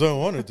the teams I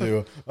wanted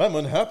to. I'm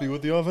unhappy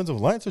with the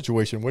offensive line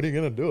situation. What are you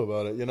going to do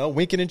about it? You know,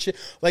 winking and shit.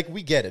 Like,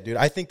 we get it, dude.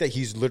 I think that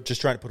he's just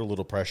trying to put a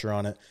little pressure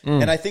on it.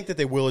 And I think that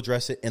they will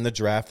address it in the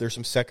draft. There's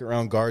some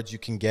second-round guards you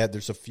can get.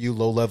 There's a few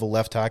low-level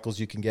left tackles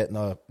you can get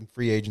in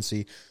free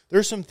agency.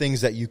 There's some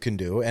things that you can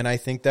do, and I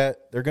think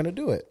that they're going to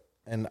do it.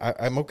 And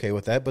I'm okay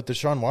with that. But the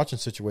Deshaun Watson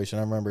situation,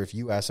 I remember if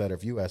you asked that,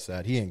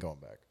 he ain't going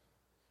back.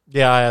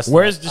 Yeah, I asked.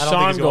 Where's that. I don't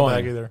think Deshaun he's going?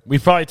 back either.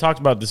 We've probably talked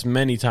about this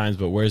many times,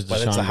 but where's But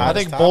it's Deshaun a going? hot- I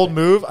think topic. bold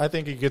move. I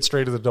think he gets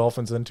straight to the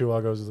Dolphins, then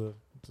Tua goes to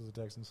the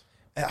Texans.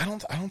 I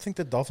don't think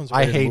the Dolphins are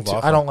I ready to hate. move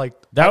off I him. don't like.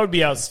 That would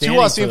be outstanding.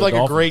 Tua for seems the like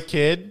Dolphins. a great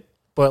kid,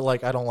 but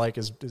like I don't like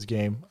his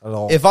game at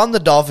all. If I'm the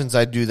Dolphins,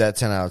 I'd do that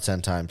 10 out of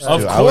 10 times.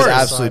 Of too. I would course.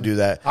 absolutely do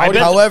that. I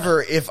bet-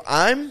 However, if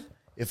I'm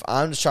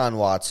Deshaun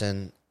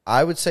Watson,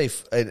 I would say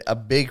a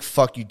big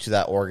fuck you to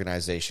that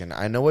organization.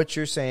 I know what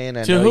you're saying.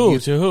 I To know who? you-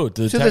 To who?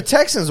 To the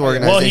Texans Well,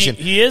 organization.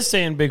 he is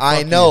saying big. I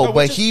fuck know, you. but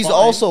which is he's fine.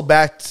 also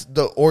backed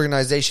the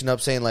organization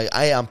up saying like,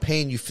 "Hey, I'm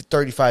paying you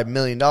 $35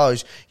 million.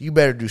 You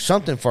better do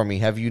something for me."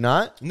 Have you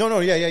not? No,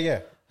 yeah.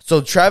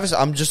 So Travis,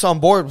 I'm just on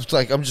board. With,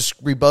 like I'm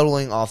just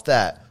rebuttaling off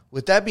that.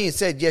 With that being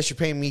said, yes, you're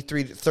paying me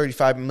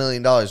 $35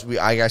 million.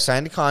 I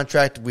signed a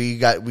contract.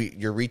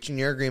 You're reaching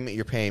your agreement.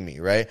 You're paying me,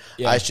 right?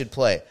 Yeah. I should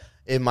play.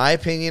 In my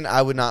opinion,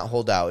 I would not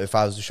hold out if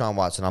I was Deshaun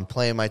Watson. I'm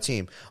playing my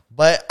team,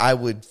 but I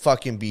would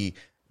fucking be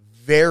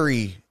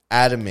very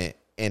adamant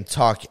and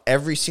talk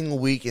every single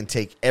week and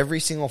take every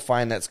single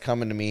fine that's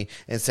coming to me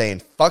and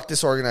saying, fuck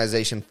this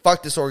organization,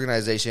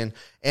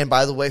 and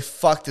by the way,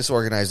 fuck this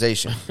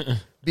organization.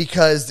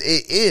 Because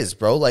it is,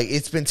 bro. Like,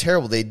 it's been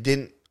terrible. They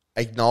didn't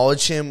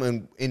acknowledge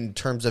him in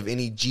terms of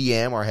any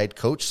GM or head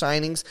coach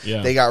signings.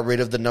 Yeah. They got rid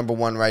of the number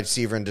one wide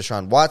receiver in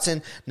Deshaun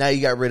Watson. Now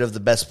you got rid of the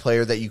best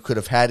player that you could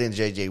have had in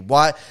J.J.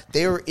 Watt.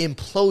 They are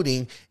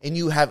imploding, and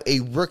you have a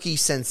rookie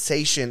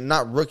sensation,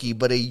 not rookie,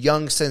 but a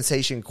young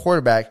sensation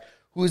quarterback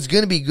who is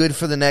going to be good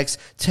for the next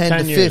 10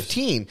 to years.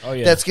 15. Oh,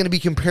 yeah. That's going to be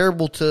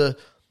comparable to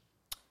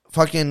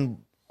fucking...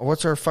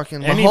 What's our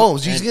fucking And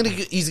Mahomes? he-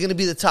 He's gonna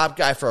be the top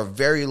guy for a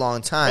very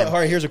long time. All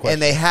right, here's a question.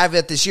 And they have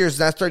it this year,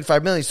 so that's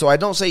 $35 million. So I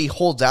don't say he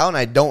holds out, and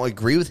I don't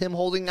agree with him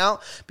holding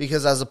out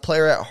because as a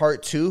player at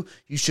heart too,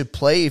 you should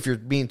play if you're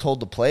being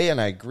told to play,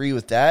 and I agree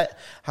with that.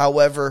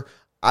 However,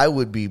 I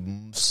would be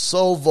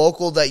so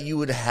vocal that you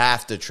would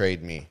have to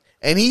trade me,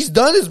 and he's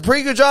done his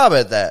pretty good job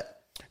at that.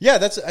 Yeah,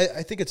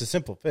 I think it's a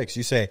simple fix.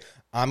 You say,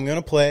 I'm going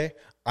to play.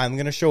 I'm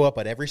going to show up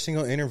at every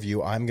single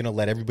interview. I'm going to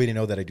let everybody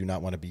know that I do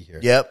not want to be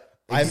here. Yep.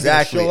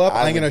 Exactly. I'm going to show up.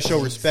 I'm going to show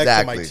respect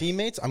to my Exactly.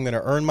 teams. I'm going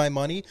to earn my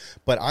money.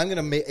 But I'm going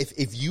to make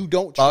if you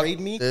don't Fuck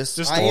trade me, this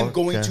I am sport.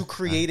 going Okay. to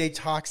create a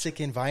toxic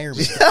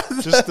environment.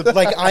 Just the,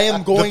 Like I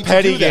am going the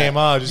petty to do that. game,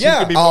 huh? Just yeah. you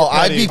can be Oh, more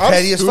I'd petty. be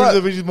petty as fuck.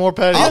 Who's more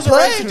petty? He I'll has a play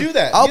right to do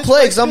that. He I'll has a play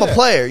right because to I'm do a that.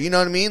 player. You know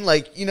what I mean?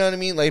 Like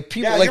Like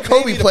people, Yeah, like you're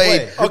paying Kobe me to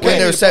played play. when Okay, there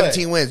you were to play.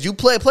 17 wins.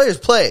 Players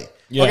play.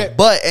 Yeah. Okay,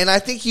 but and I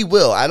think he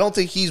will. I don't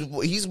think he's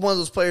one of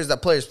those players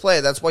that players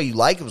play. That's why you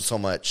like him so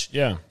much.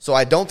 Yeah. So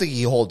I don't think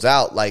he holds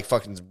out like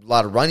fucking a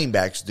lot of running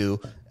backs do.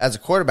 As a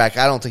quarterback,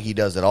 I don't think he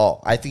does at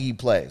all. I think he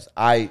plays.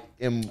 I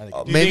am Do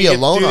maybe you think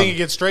alone Do you on. think he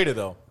gets traded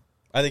though?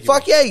 I think.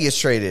 Fuck yeah, he gets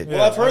traded.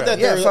 Well, I've heard that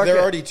Yeah, there fuck are it.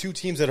 already 2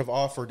 teams that have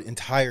offered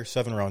entire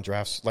 7-round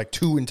drafts, like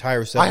 2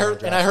 entire 7-round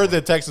I drafts. heard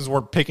the Texans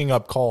weren't picking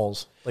up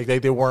calls. Like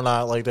they were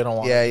not like they don't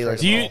want. Yeah, to he trade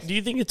likes- him. Do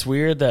you think it's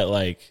weird that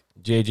like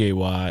J.J.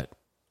 Watt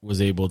was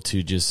able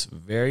to just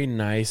very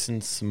nice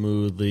and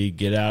smoothly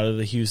get out of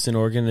the Houston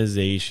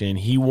organization?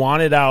 He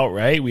wanted out,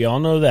 right? We all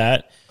know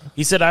that.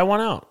 He said, "I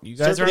want out. You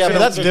guys are." Yeah, but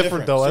that's Circumstances are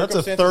different though. That's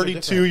a Circumstances are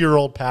different.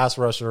 32-year-old pass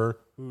rusher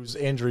who's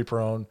injury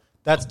prone.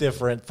 That's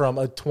different from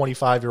a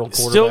 25-year-old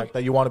Still- quarterback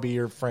that you want to be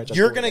your franchise.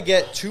 You're going to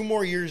quarterback. get 2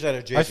 more years out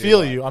of JJ. I feel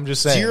Watt. you. I'm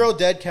just saying. 0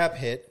 dead cap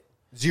hit.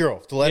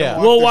 0 to let Yeah. him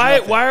walk. Well,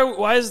 there's nothing.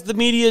 why is the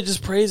media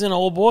just praising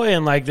old boy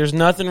and like there's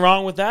nothing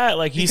wrong with that?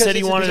 Like he Because said he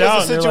it's- wanted because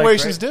out. The and they're like,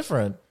 situation's great.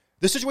 different.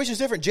 The situation is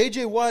different.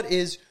 JJ Watt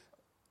is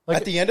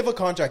at the end of a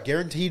contract.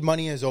 Guaranteed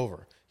money is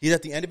over. He's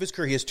at the end of his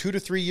career. He has 2 to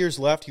 3 years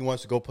left. He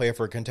wants to go play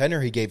for a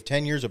contender. He gave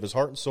 10 years of his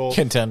heart and soul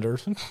Contender.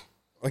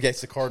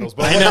 against the Cardinals.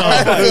 But I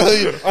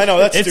know. I know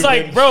that's It's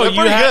stupid. like, bro, They're you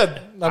pretty have.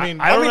 good. I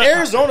mean, I I don't mean, know.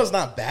 Arizona's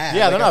not bad.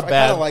 yeah, they're not I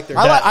bad. kinda like their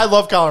I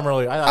love Kyler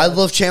Murray. I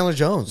love Chandler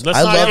Jones. Let's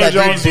I not love go that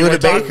Jones, dude, we're Buda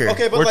talking- Baker.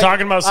 Okay, but We're like,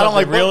 talking about I don't something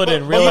like- real but-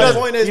 and but real. you my don't-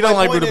 point is, you don't my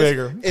like point Buda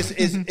is-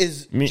 Baker.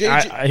 Is Me,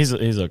 JJ?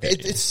 he's okay.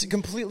 It's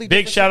completely.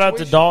 Big different shout out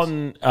to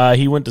situations. Dalton.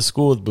 He went to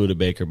school with Buda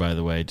Baker, by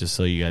the way, just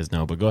so you guys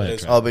know. But go ahead.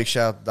 Trav. Oh, big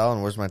shout out to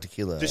Dalton. Where's my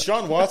tequila? at?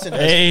 Deshaun Watson.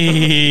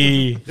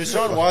 Hey,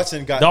 Deshaun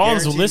Watson got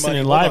Dalton's guaranteed listening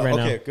money. live Hold on.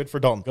 right now. Okay, good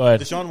for Dalton. Go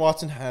ahead. Deshaun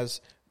Watson has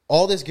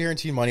all this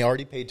guaranteed money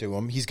already paid to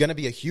him. He's going to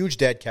be a huge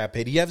dead cap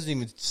hit. He hasn't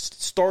even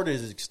started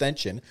his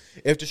extension.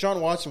 If Deshaun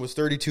Watson was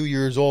 32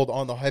 years old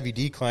on the heavy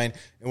decline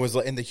and was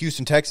in the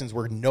Houston Texans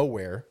were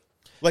nowhere.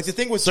 Like the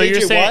thing with so JJ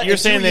you're saying Watt, you're in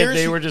 2 saying that years,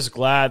 they he- were just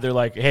glad. They're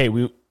like, hey,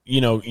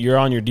 you're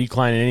on your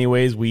decline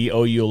anyways. We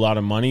owe you a lot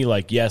of money.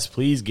 Like, yes,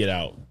 please get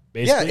out.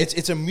 Yeah, Basically.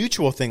 it's a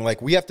mutual thing.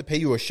 Like we have to pay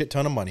you a shit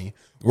ton of money.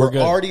 We're We're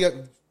good. already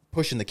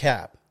pushing the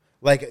cap.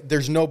 Like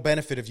there's no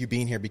benefit of you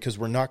being here because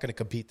we're not going to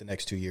compete the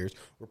next 2 years.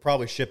 We're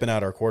probably shipping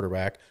out our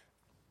quarterback.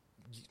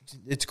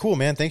 It's cool,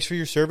 man. Thanks for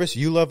your service.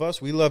 You love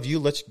us. We love you.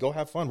 Let's go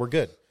have fun. We're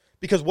good.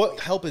 Because what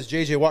help is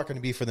JJ Watt going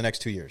to be for the next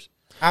 2 years?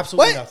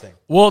 Absolutely What? nothing.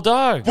 Well,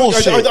 dog.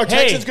 Bullshit. Are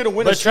Hey, Texans going to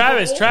win a but Super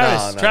Travis, Bowl?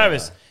 Travis, No,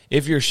 Travis.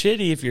 If you're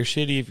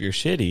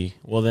shitty,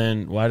 well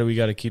then why do we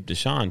got to keep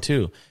Deshaun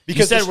too?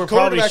 Because you the said we're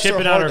probably quarterbacks are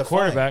shipping out hard our to find.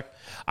 quarterback.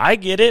 I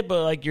get it,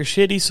 but like you're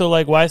shitty, so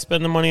like why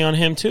spend the money on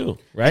him too,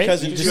 right?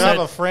 Because You you just You have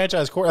said- a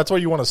franchise quarterback. That's where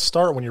you want to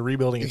start when you're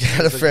rebuilding.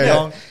 got a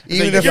franchise.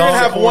 Even if You're gonna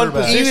have one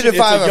quarterback. position. Even if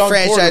It's I a have a young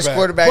franchise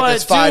quarterback But,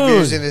 that's 5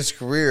 years dude. in his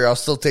career, I'll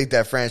still take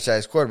that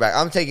franchise quarterback.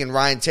 I'm taking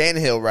Ryan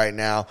Tannehill right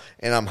now,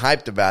 and I'm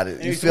hyped about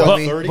it. You He's feel what,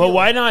 me? 30? But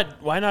why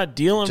not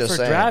deal him Just for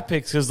saying. draft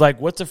picks? Because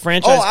like, what's a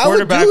franchise Oh, I would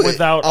quarterback do it.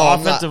 without Oh,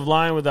 I'm offensive not-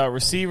 line, without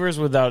receivers,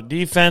 without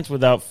defense,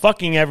 without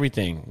fucking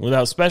everything,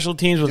 without special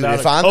teams, Dude, without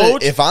if a I'm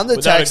coach, if I'm the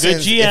without Texans, a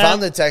good GM? if I'm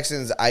the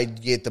Texans, I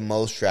get the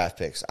most draft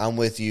picks. I'm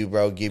with you,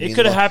 bro. Give It me.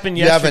 coulda the- happened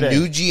You have a yesterday.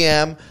 new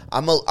GM.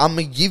 I'm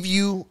gonna give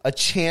you a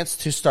chance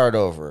to start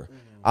over.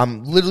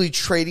 I'm literally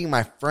trading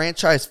my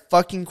franchise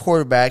fucking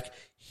quarterback.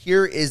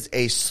 Here is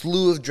a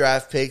slew of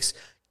draft picks.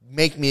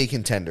 Make me a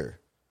contender.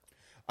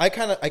 I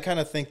kind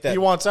of think that He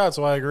wants out,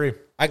 so I agree.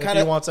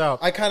 He wants out.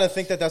 I kind of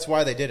think that that's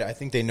why they did it. I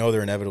think they know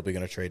they're inevitably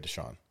going to trade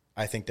Deshaun.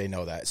 I think they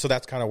know that. So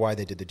that's kind of why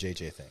they did the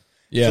JJ thing.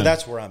 Yeah. So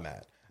that's where I'm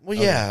at. Well,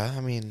 yeah.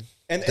 I mean,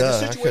 And duh, the I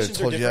could have situations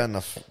are told you that different.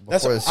 enough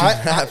That's before the season I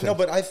happened. no,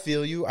 but I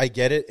feel you. I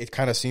get it. It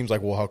kind of seems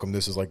like, well, how come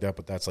this is like that,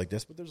 but that's like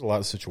this? But there's a lot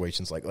of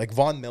situations like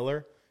Von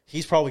Miller.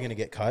 He's probably going to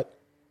get cut.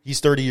 He's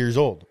 30 years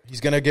old.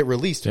 He's going to get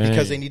released Dang.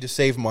 because they need to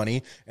save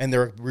money and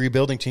they're a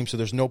rebuilding team. So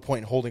there's no point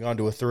in holding on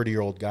to a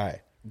 30-year-old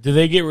guy. Did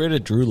they get rid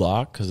of Drew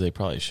Lock? Because they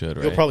probably should,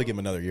 right? You'll probably give him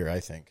another year, I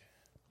think.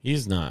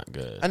 He's not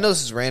good. I know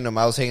this is random.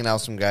 I was hanging out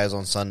with some guys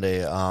on Sunday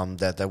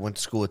that went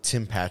to school with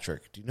Tim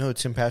Patrick. Do you know who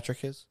Tim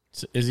Patrick is?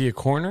 Is he a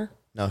corner?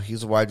 No,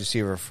 he's a wide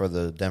receiver for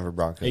the Denver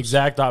Broncos.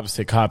 Exact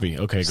opposite copy.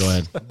 Okay, go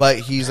ahead. But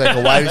he's like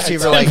a wide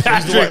receiver. Like he's a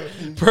wide,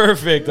 Patrick,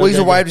 perfect. well, he's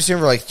a Okay, wide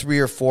receiver like 3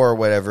 or 4 or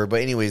whatever.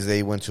 But anyways,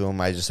 they went to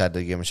him. I just had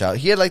to give him a shout.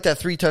 He had like that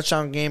 3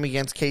 touchdown game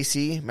against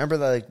KC. Remember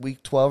that like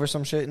week 12 or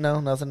some shit? No,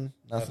 nothing.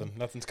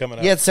 Nothing's coming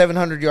up. He had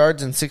 700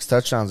 yards and 6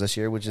 touchdowns this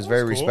year, which is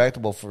very cool.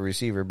 respectable for a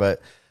receiver.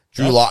 But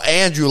Drew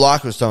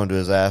Lock was thrown to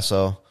his ass.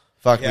 So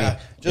fuck Yeah. me.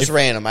 Just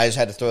random. I just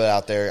had to throw that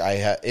out there. I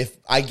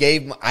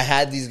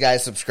had these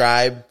guys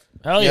subscribe.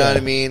 Hell You know yeah. what I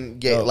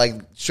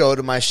mean? Show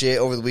to my shit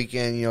over the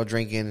weekend.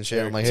 Drinking and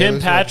shit. I'm like, hey, Tim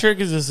what's Patrick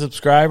is a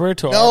subscriber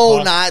to our No,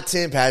 pod- not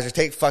Tim Patrick.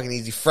 Take fucking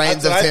easy.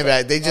 Friends That's of what Tim I-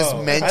 Patrick. They just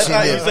oh, mentioned I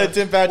thought it. you said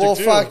Tim Patrick, Well,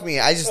 too. fuck me.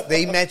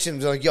 They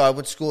mentioned like, yo, I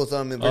went to school with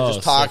them and we're Oh, just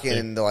sick, talking dude.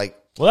 and they're like,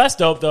 Well, that's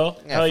dope though.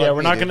 Yeah, Hell yeah, fuck we're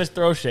me, not dude. going to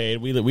throw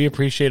shade. We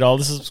appreciate all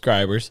the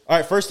subscribers. All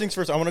right, first things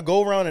first. I want to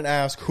go around and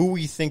ask who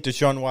we think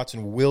Deshaun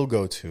Watson will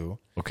go to.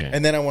 Okay.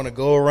 And then I want to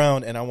go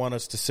around and I want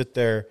us to sit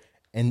there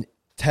and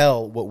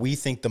tell what we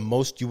think the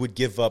most you would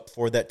give up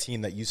for that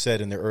team that you said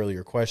in the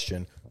earlier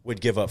question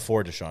would give up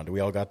for Deshaun. Do we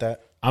all got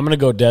that? I'm going to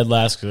go dead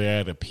last because I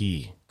got to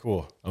pee.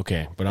 Cool.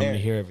 Okay, but I'm going to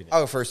hear everything.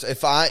 I'll go first.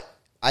 If I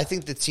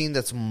think the team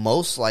that's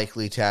most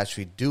likely to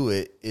actually do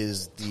it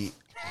is the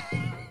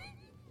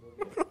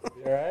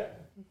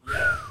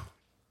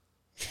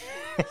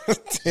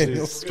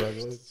Daniel's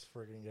struggling. This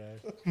freaking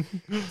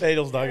guy.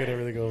 Daniel's not getting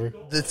everything over.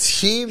 The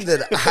team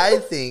that I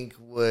think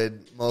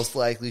would most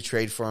likely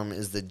trade for him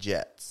is the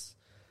Jets.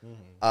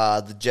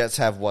 The Jets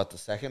have the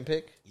second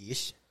pick?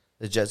 Yeesh.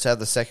 The Jets have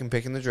the second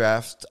pick in the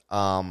draft.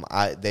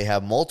 They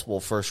have multiple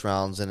first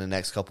rounds in the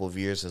next couple of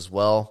years as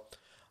well.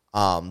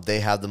 They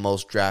have the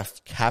most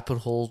draft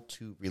capital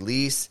to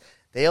release.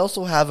 They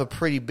also have a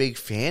pretty big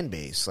fan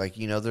base. Like,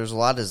 there's a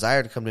lot of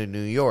desire to come to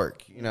New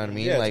York. You know what I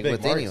mean? Yeah, it's like big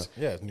within markets.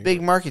 you. Yeah, it's New big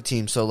York. market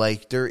team. So,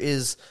 like, there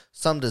is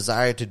some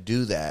desire to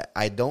do that.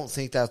 I don't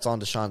think that's on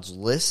Deshaun's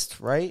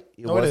list, right?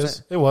 No, it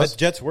is. It was.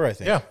 Jets were, I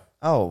think. Yeah.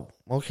 Oh,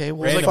 okay.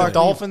 Well, It was like fuck. the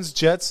Dolphins,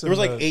 Jets. There was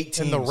and like the- 8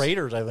 and the teams.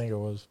 Raiders. I think it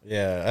was.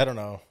 Yeah, I don't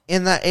know.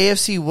 In that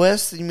AFC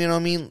West, you know what I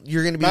mean?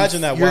 You're going to be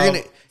Imagine that. You're Wow.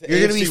 going The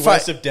to be AFC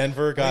West of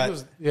Denver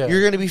got. Yeah.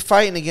 You're going to be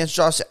fighting against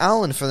Josh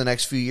Allen for the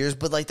next few years,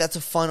 but like that's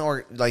a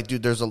fun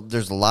dude. There's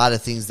a lot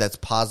of things that's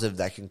positive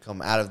that can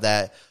come out of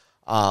that.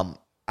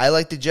 I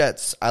like the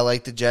Jets. I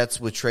like the Jets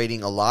with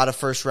trading a lot of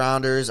first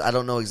rounders. I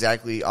don't know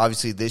exactly.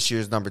 Obviously, this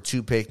year's number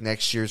 2 pick,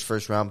 next year's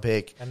first round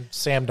pick, And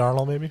Sam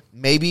Darnold, maybe.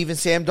 maybe even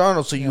Sam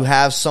Darnold. So you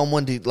have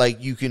someone to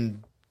you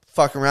can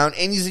fuck around,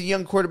 and he's a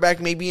young quarterback,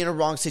 maybe in a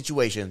wrong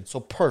situation. So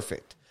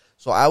perfect.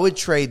 So I would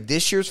trade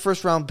this year's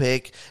first round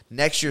pick,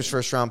 next year's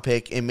first round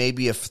pick, and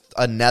maybe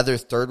another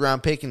third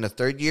round pick in the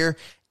third year,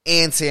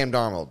 and Sam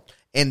Darnold.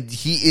 And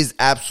he is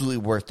absolutely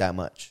worth that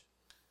much.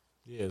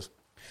 He is.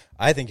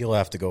 I think you'll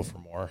have to go for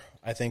more.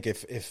 I think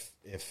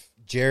if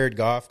Jared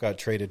Goff got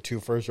traded 2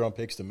 first-round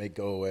picks to make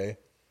go away,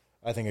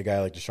 I think a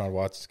guy like Deshaun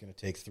Watson is going to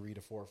take 3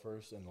 to 4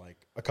 firsts in like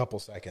a couple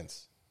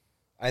seconds.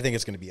 I think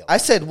it's going to be a lot. I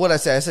said what I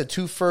said. I said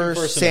 2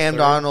 firsts, firsts and a Sam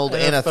third. Darnold,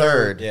 and a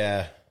third.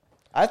 Yeah.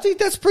 I think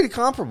that's pretty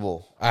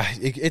comparable.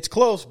 It's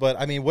close, but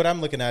I mean, what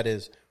I'm looking at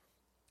is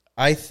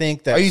I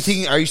think that.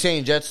 Are you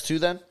saying Jets too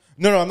then?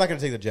 No, I'm not going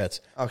to take the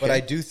Jets. Okay. But I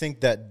do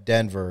think that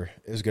Denver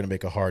is going to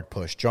make a hard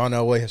push. John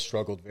Elway has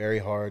struggled very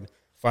hard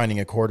finding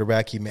a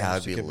quarterback. He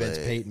managed to That'd be convince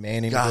lit. Peyton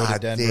Manning to go to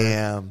God Denver.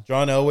 damn.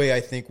 John Elway,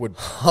 I think, would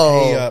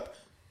Oh. pay up.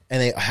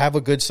 And they have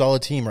a good,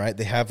 solid team, right?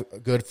 They have a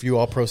good few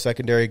all-pro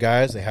secondary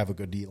guys. They have a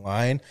good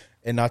D-line.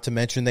 And not to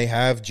mention they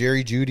have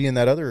Jerry Jeudy and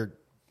that other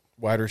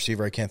wide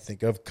receiver I can't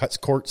think of,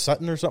 Court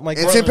Sutton or something like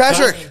And that. Tim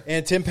Patrick.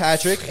 And Tim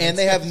Patrick. And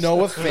they have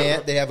Noah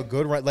Fant. They have a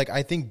good run. Like,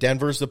 I think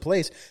Denver's the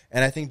place.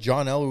 And I think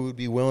John Elway would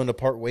be willing to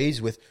part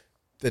ways with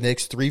the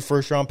next 3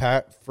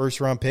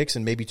 first-round picks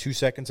and maybe 2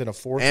 seconds and a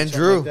fourth. And or something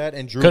Drew. like that.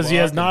 And Drew Because he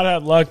Lock has not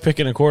had luck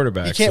picking a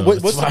quarterback. You can't. so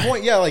What's it's the fine.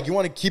 point? Yeah, like you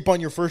want to keep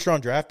on your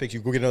first-round draft picks. You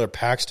go get another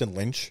Paxton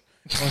Lynch.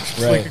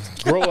 Right.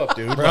 Grow up,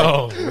 dude.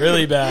 Bro,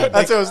 really bad.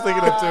 That's what I was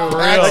thinking of too. real.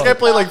 Like I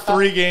played like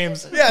 3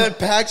 games. Yeah, then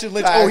Paxton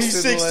Lynch. Paxton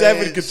He's Lynch.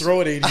 6'7", could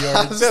throw it 80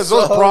 yards. So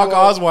was Brock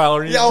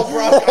Osweiler. Yeah,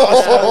 Brock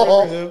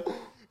Osweiler. Remember him?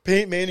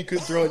 Peyton Manning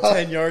couldn't throw it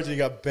 10 yards and he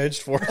got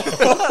benched for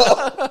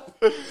it.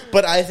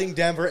 But I think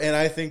Denver and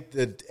I think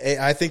the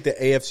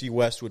AFC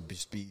West would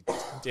be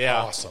Yeah,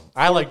 awesome.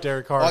 I like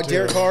Derek Carr. Oh, too.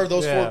 Derek Carr,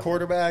 those Yeah. 4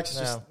 quarterbacks,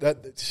 Yeah. just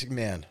that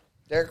man.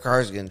 Derek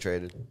Carr's getting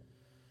traded.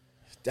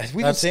 We've been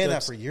That's- saying that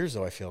that's- for years,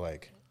 though. I feel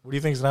like. What do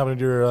you think is happening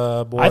to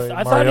your boy?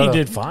 I thought he Mariota?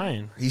 did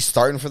fine. He's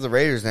starting for the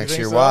Raiders next think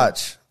year. so?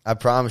 Watch. I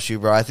promise you,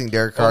 bro. I think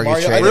Derek Carr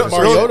gets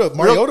Mariota, traded.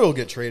 Mariota will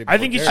get traded. I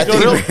think he before should I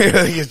Derek. think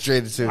Mariota gets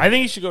traded too. I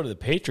think he should go to the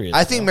Patriots.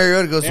 I think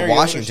Mariota goes to Mariota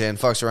Washington,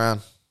 fucks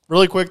around.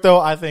 Really quick though,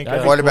 I think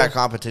That'd be Quarterback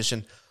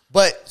competition.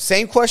 But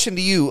same question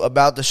to you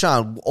about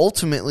Deshaun.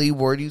 Ultimately,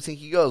 where do you think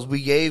he goes?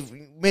 We gave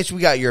Mitch.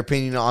 We got your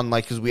opinion on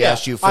because we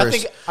asked you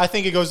first. I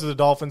think it goes to the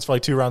Dolphins for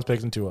like 2 rounds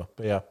picks and Tua.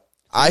 But yeah.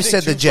 I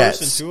said the 2 firsts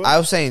Jets. and 2? I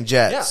was saying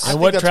Jets. I And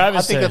think what that's-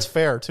 Travis I think said. that's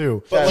fair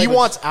too. But He like-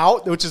 wants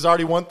out, which is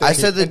already one thing. I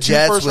said the And 2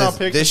 Jets first-round with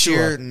picks this and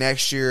Tua. year,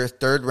 next year,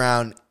 third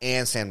round,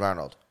 and Sam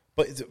Darnold.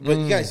 But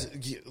you guys,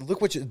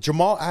 look what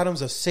Jamal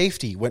Adams, a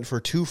safety, went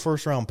for 2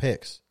 first-round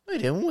picks.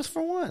 Wait, it was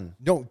for one.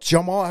 No,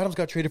 Jamal Adams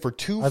got traded for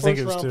 2 I think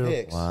it was first-round 2.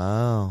 picks.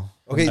 Wow.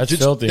 Okay, That's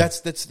filthy.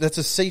 That's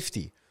a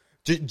safety.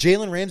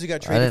 Jalen Ramsey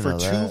got traded for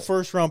didn't 2 know that.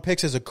 first-round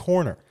picks as a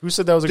corner. Who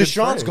said that was a good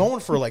Deshaun's trade? going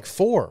for like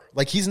 4.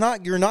 Like you're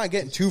not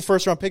getting 2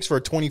 first-round picks for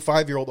a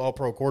 25-year-old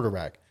All-Pro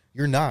quarterback.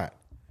 You're not.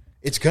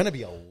 It's gonna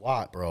be a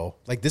lot, bro.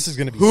 Like this is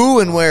gonna be Who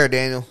and where,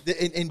 Daniel?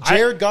 And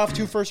Jared Goff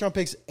 2 first-round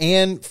picks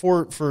and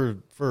for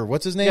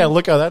what's his name? Yeah,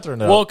 look how that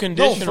turned out. well, No,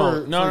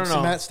 conditional. for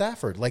No. Matt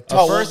Stafford. Like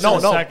oh, first no,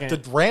 and no. second.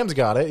 The Rams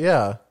got it.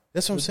 Yeah.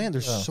 that's what I'm saying.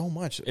 There's so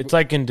much. It's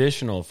like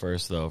conditional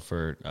first though.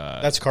 For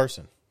That's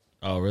Carson.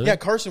 oh really? Yeah,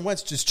 Carson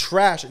Wentz just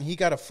trash, and he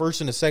got a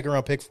first and a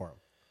second-round pick for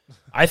him.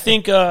 I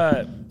think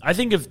I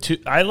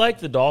like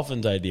the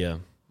Dolphins idea.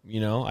 You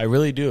know, I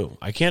really do.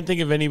 I can't think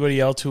of anybody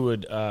else who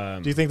would.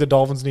 Do you think the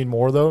Dolphins need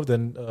more though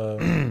than,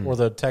 or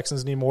the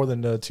Texans need more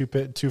than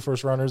 2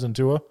 first rounders and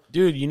Tua?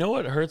 Dude, you know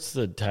what hurts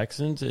the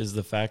Texans is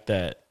the fact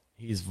that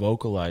he's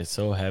vocalized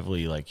so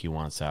heavily like he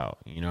wants out.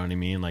 You know what I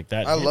mean? Like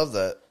that. I love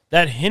that.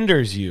 that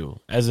hinders you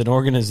as an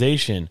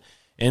organization.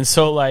 And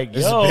so, like,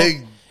 It's yo,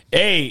 big.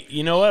 Hey,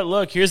 you know what?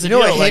 Look, here's the You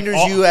know deal. what hinders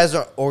all- you as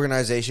an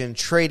organization?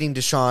 Trading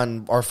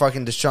Deshaun or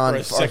fucking Deshaun For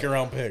a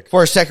second-round pick.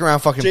 For a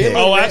second-round fucking pick.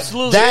 Oh,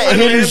 absolutely. That Jalen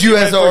hinders you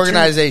Ramsey as an went for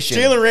organization.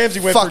 Jalen Ramsey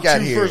went Fuck for out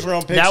 2 here.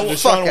 first-round picks. That and will-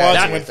 Deshaun fuck out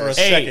Watson here. went for a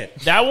Hey, second.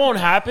 that won't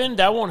happen.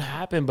 That won't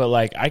happen. But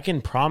like, I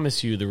can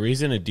promise you, the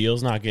reason a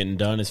deal's not getting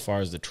done as far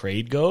as the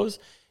trade goes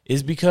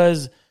is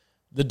because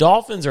the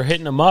Dolphins are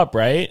hitting them up,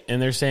 right?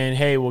 And they're saying,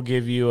 "Hey, we'll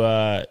give you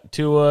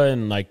Tua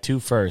and like 2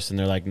 firsts," and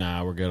they're like,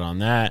 "Nah, we're good on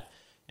that."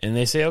 And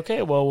they say,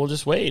 "Okay, well, we'll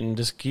just wait and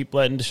just keep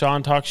letting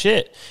Deshaun talk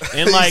shit."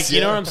 And like, you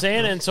know what I'm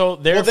saying? And so Well,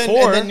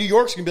 therefore, then New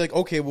York's gonna be like,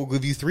 okay, we'll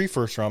give you 3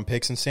 first-round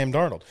picks and Sam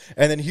Darnold,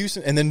 and then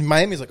Houston, and then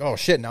Miami's like, oh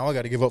shit, now I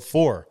got to give up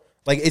 4.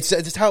 Like it's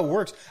just how it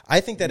works.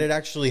 I think that it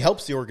actually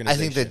helps the I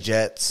organization. think the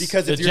Jets.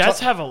 because the if you're Jets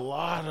ta- have a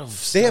lot of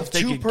they have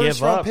stuff 2 could give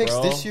first-round up, picks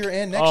bro. this year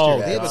and next Oh,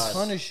 year. They have God. a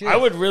ton of shit. I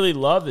would really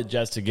love the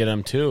Jets to get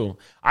them too.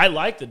 I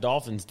like the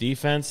Dolphins'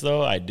 defense,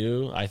 though. I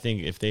do. I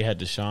think if they had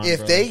Deshaun,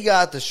 if bro. they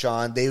got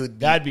Deshaun, they would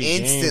That'd be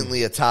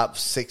instantly a top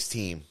 6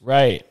 team.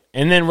 right,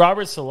 and then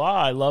Robert Salah,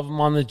 I love him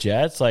on the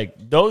Jets. Like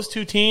those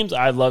 2 teams,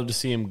 I'd love to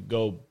see him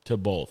go to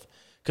both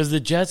because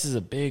the Jets is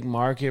a big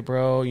market,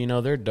 bro. You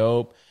know they're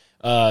dope.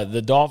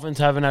 The Dolphins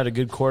haven't had a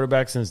good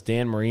quarterback since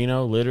Dan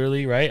Marino,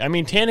 literally, right? I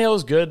mean,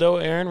 Tannehill's good though.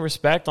 Aaron,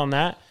 respect on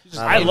that.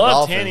 I mean, love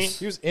Dolphins. Tanny.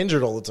 He was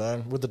injured all the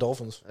time with the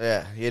Dolphins.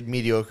 Yeah, he had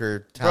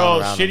mediocre Bro,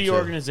 talent around him, shitty too.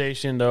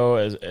 organization though,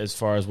 as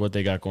far as what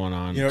they got going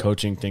on, You know-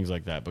 coaching things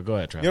like that. But go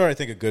ahead, Travis. You know what I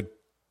think a good.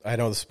 I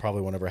know this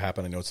probably won't ever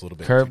happen. I know it's a little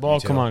bit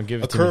Curveball? too Come detailed. on,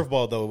 give it a to me.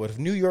 curveball though. What if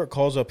New York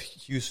calls up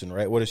Houston?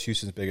 Right? What is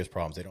Houston's biggest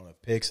problems? They don't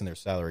have picks and their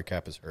salary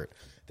cap is hurt.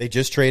 They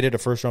just traded a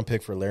first-round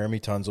pick for Laramie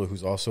Tunsil,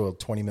 who's also a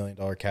 $20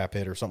 million cap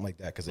hit or something like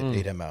that because they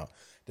paid him out.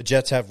 The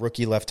Jets have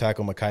rookie left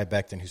tackle Mekhi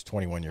Becton, who's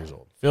 21 years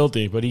old.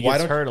 Filthy, but he Why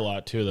gets don't- hurt a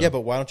lot too, though. Yeah,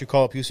 but why don't you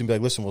call up Houston and be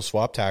like, listen, we'll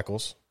swap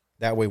tackles.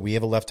 That way we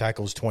have a left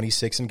tackle who's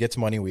 26 and gets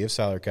money. We have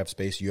salary cap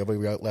space. You have a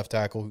left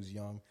tackle who's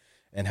young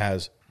and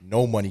has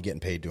no money getting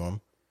paid to him.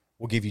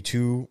 We'll give you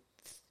 2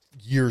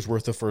 years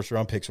worth of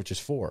first-round picks, which is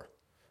 4.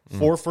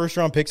 4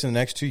 first-round picks in the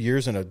next 2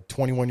 years and a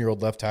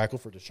 21-year-old left tackle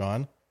for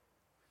Deshaun.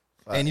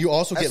 And you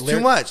also That's get Larry.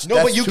 too much. No,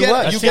 That's but you too get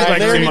much. you That get seems like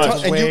Larry too much.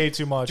 Tunsil- and Way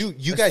too much. Dude,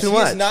 you That's guys, too he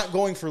much. is not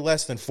going for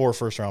less than 4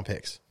 first-round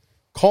picks.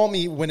 Call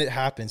me when it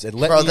happens and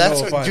let Bro, me that's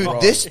know if I'm dude.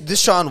 wrong.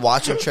 This Sean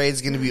Watson trade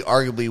is going to be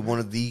arguably one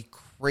of the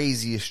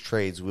craziest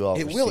trades we'll ever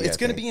It will. see, It's I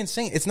going to think. be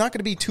insane. It's not going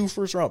to be 2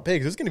 first-round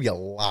picks. It's going to be a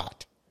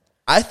lot.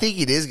 I think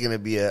it is going to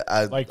be a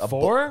like a-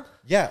 4?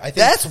 Yeah, I think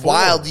That's 4.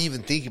 wild to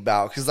even think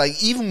about because,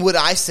 like, even what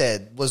I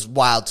said was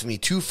wild to me.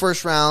 2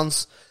 first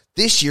rounds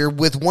this year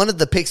with one of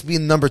the picks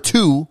being number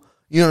 2.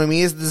 You know what I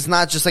mean? It's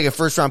not just like a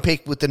first round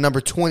pick with the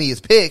number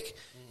 20th pick.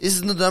 This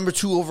is the number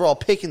 2 overall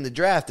pick in the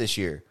draft this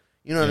year.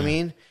 You know what I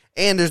mean?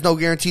 And there's no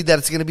guarantee that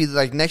it's going to be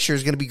like next year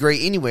is going to be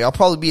great anyway. I'll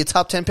probably be a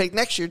top 10 pick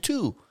next year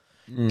too.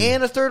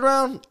 And a 3rd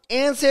round,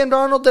 and Sam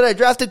Darnold that I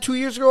drafted 2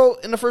 years ago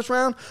in the first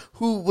round,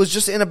 who was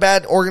just in a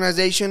bad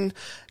organization,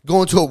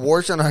 going to a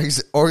worse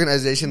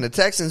organization, the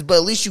Texans. But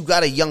at least you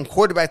got a young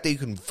quarterback that you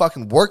can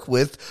fucking work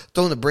with.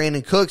 Throwing to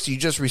Brandon Cooks, you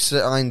just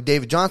resigned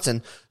David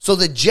Johnson. So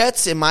the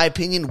Jets, in my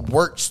opinion,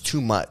 works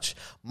too much.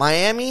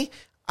 Miami,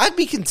 I'd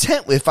be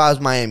content with if I was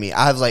Miami.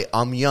 I was like,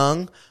 I'm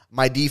young.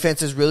 My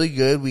defense is really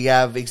good. We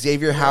have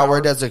Xavier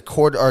Howard as a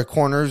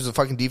corner, who's a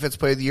fucking defense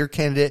player of the year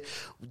candidate.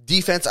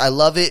 Defense, I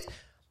love it.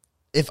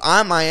 If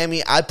I'm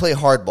Miami, I'd play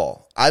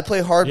hardball. I'd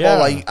play hardball Yeah.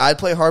 like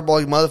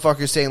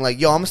motherfuckers saying like,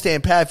 yo, I'm gonna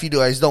stand pat if you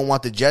do. I just don't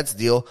want the Jets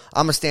deal.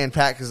 I'm gonna stand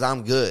pat because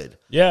I'm good.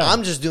 Yeah.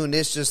 I'm just doing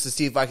this just to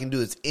see if I can do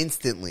this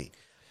instantly.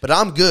 But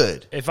I'm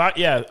good.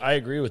 I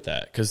agree with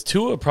that because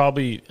Tua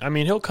probably. I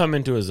mean, he'll come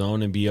into his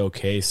own and be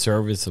okay,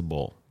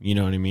 serviceable. You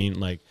know what I mean?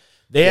 Like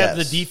they have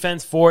the Yes.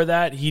 defense for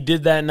that. He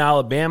did that in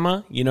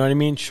Alabama. You know what I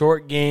mean?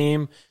 Short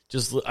game.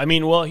 Just, I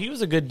mean, well, he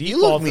was a good He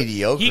default. looked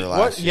mediocre He-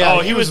 last year. Yeah, oh,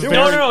 he was. very-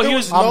 No. He there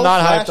was. was I'm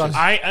not hyped flashes.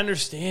 on. I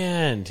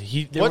understand.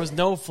 There was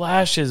no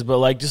flashes, but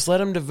like, just let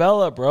him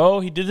develop, bro.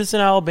 He did this in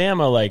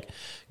Alabama. Like,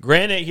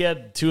 granted, he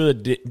had 2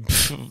 of the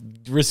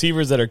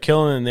receivers that are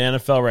killing in the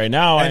NFL right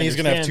now, And he's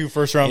going to have 2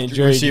 first-round And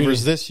Jerry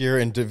receivers Jeudy. this year,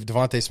 and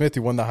Devontae Smith,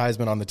 who won the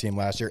Heisman on the team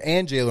last year,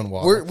 and Jalen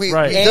Waddle.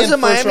 Right. Doesn't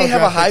And Miami first-round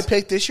have a draft high picks.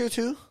 pick this year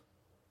too?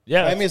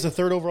 Yeah, Miami is a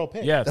 3rd overall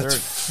pick. yeah, That's 3rd.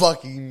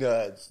 fucking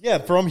nuts. Yeah,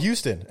 from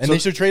Houston. And they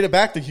should trade it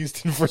back to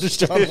Houston for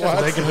Deshaun They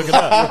Watson. can hook it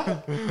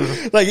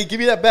up. Like, give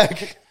me that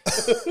back.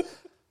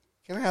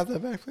 Can I have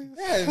that back, please?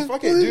 Yeah,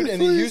 fuck it, dude.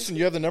 And in Houston,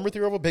 you have the number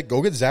 3 overall pick.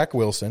 Go get Zach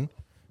Wilson,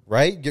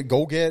 right?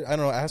 Go get, I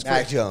don't know, ask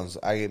Mac for. Jones.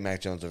 I get Mac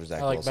Jones over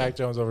Zach I like Wilson. Mac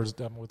Jones over.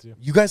 I'm with you.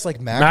 You guys like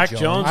Mac Mac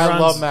Jones? Jones? I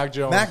runs- love Mac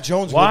Jones. Mac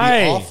Jones Why?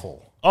 would be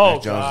awful. Oh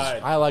Mac Jones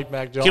is- God! I like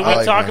Mac Jones. Can we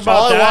like talk Mac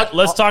about Jones. that?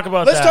 Let's talk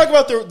about Let's that. talk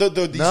about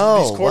these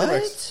No,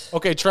 quarterbacks. what?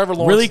 Okay, Trevor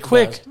Lawrence. really is the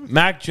quick. best.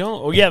 Mac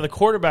Jones. Oh yeah, the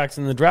quarterback's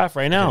in the draft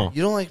right now.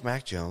 You don't like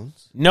Mac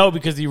Jones? No,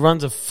 because he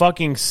runs a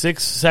fucking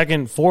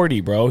 6-second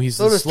 40, bro. He's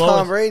So the does slowest.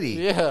 Tom Brady.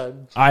 Yeah,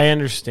 I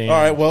understand.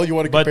 All right, well, you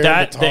want to but compare him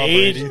that to the Tom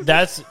age Brady?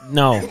 that's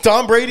no.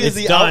 Tom Brady is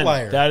It's the done.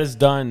 outlier. That is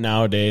done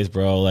nowadays,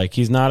 bro. Like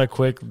he's not a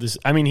quick.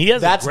 I mean, he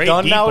has that's a great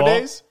done deep ball.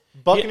 nowadays.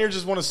 Buccaneers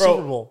just won a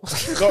Super Bowl.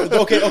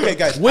 Okay,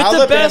 guys. With the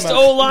Alabama- best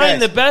O-line,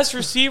 guys, the best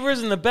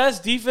receivers, and the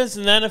best defense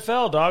in the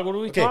NFL, dog. What are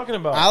we okay, talking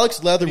about?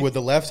 Alex Leatherwood,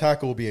 the left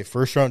tackle, will be a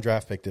first-round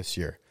draft pick this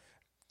year.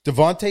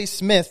 Devontae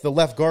Smith, the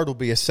left guard, will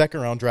be a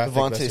second-round draft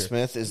pick this Devontae year.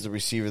 Smith is the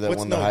receiver that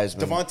won the Heisman.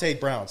 Devontae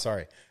Brown,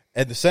 sorry.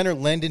 And the center,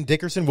 Landon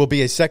Dickerson, will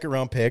be a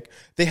second-round pick.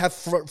 They have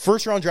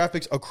first-round draft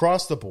picks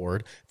across the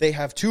board. They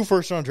have 2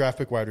 first-round draft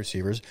pick wide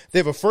receivers. They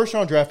have a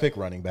first-round draft pick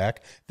running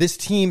back. This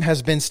team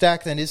has been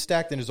stacked and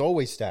is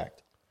always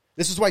stacked.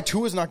 This is why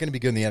Tua is not going to be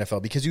good in the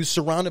NFL, because he was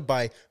surrounded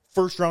by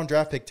first-round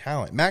draft pick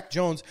talent. Mac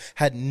Jones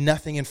had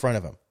nothing in front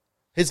of him.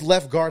 His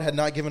left guard had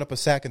not given up a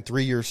sack in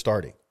 3 years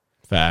starting.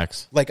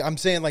 Facts. Like I'm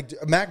saying, like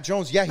Mac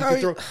Jones, yeah,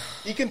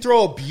 he can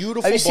throw a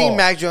beautiful Have you ball. seen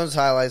Mac Jones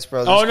highlights,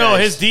 bro? Oh This no, guy's-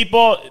 his deep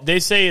ball. They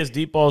say his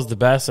deep ball is the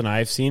best, and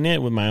I've seen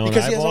it with my own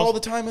Because eyeballs. he has all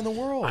the time in the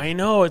world. I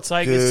know. It's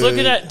like it's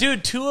looking at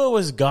dude. Tua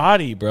was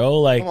gaudy,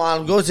 bro. Like Come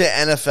on, go to the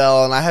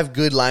NFL, and I have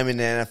good linemen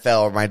in the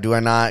NFL. Do I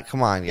not?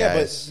 Come on, Yeah,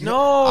 guys. but no,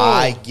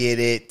 I get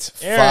it.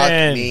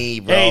 Aaron. Fuck me,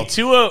 bro. Hey,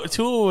 Tua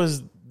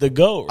was the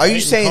GOAT. Are right? you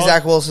In saying college?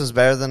 Zach Wilson's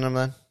better than him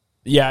then?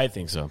 Yeah, I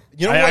think so.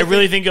 You know I what I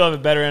really think he'll have a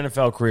better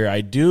NFL career.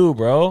 I do,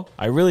 bro.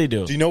 I really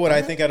do. Do you know what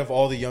I think out of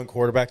all the young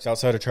quarterbacks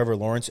outside of Trevor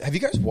Lawrence? Have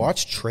you guys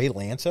watched Trey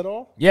Lance at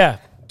all? Yeah.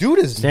 Dude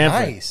is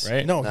Stanford, nice.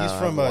 right? No, he's I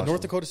from watched North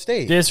him. Dakota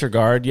State.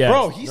 Disregard, yeah.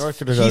 Bro, he's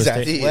State.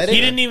 athletic.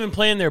 He didn't even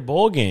play in their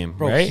bowl game,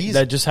 Bro, right? he's-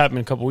 That just happened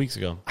a couple weeks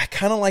ago. I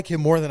kind of like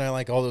him more than I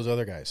like all those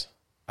other guys.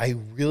 I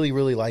really,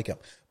 really like him.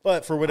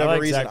 But for whatever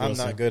like reason, Zach I'm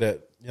Wilson. not good at,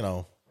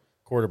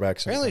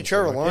 quarterbacks. Apparently,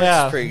 Trevor Lawrence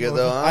Yeah. is pretty good,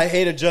 though, huh? I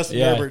hated Justin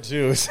Yeah. Herbert,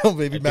 too. So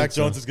maybe Mac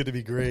so. Jones is going to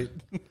be great.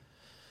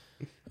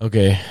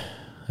 Okay,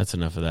 that's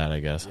enough of that, I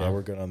guess. Yeah, Huh?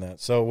 we're good on that.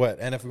 So what?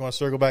 And if we want to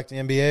circle back to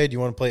NBA, do you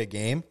want to play a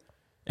game?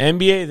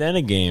 NBA, then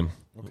a game.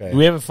 Okay. Do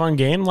we have a fun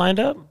game lined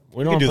up?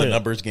 We can do play the it.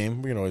 numbers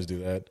game. We can always do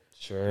that.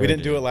 Sure. We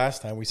didn't do it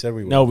last time. We said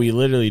we would. No, we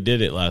literally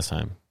did it last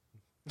time.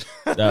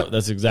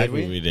 That's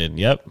exactly Did what we? we did.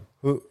 Yep.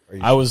 Who, are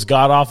you I was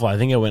god awful. I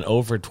think I went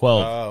 0 for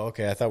 12. Oh,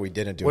 okay. I thought we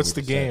didn't do it. What's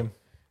We the just said- game?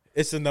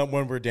 It's the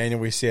one where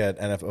Daniel we see at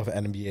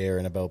NBA or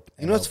NFL.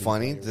 You know what's MLB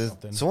funny? or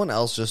something. Someone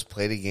else just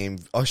played a game.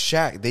 Oh,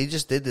 Shaq. They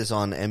just did this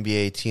on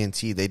NBA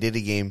TNT. They did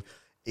a game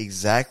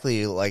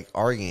exactly like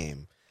our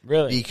game.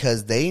 Really?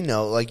 Because they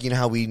know, like, you know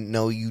how we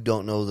know you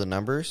don't know the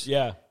numbers?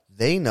 Yeah.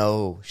 They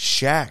know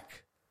Shaq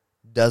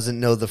doesn't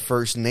know the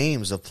first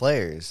names of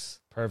players.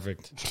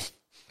 Perfect.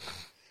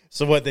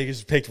 So what? They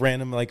just picked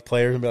random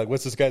players and be like,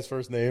 "What's this guy's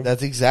first name?"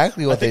 That's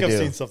exactly what I think they I've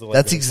do. seen something like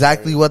That's that.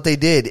 exactly what they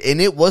did. And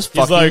it was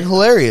fucking like-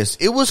 hilarious.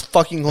 It was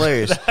fucking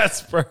hilarious.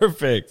 That's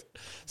perfect.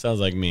 Sounds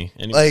like me.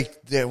 Anyway.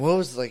 Like, what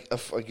was like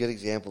a good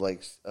example?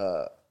 Like,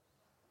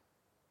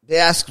 they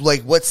asked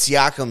like, what's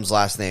Siakam's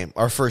last name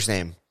or first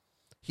name?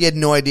 He had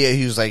no idea.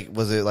 He was like,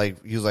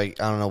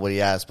 I don't know what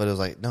he asked, but it was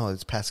like, no,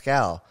 it's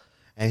Pascal,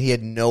 and he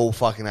had no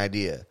fucking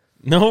idea.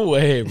 No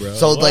way, bro.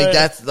 So like What?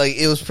 that's like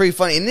it was pretty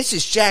funny. And this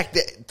is Shaq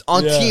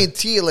on Yeah.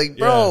 TNT. Like,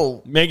 Yeah.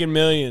 bro, Making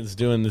millions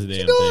doing this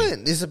damn what you thing.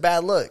 doing? It's a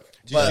bad look.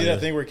 Did you see that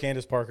thing where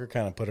Candace Parker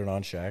kind of put it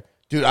on Shaq?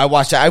 Dude, I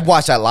watched that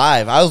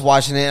live. I was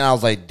watching it and I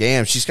was like,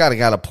 damn, she's got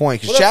a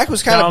point because Shaq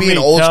was kind tell of being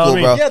me, old tell school,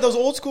 me. bro. Yeah, those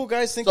old school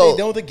guys think So- they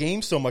know the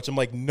game so much. I'm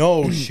like,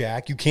 no,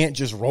 Shaq, you can't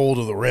just roll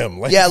to the rim.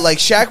 Like, Yeah, like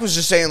Shaq was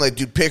just saying, like,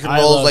 dude, pick and I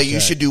rolls. love Like, you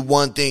Shaq. should do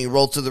one thing,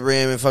 roll to the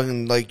rim, and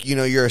fucking like,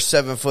 you're a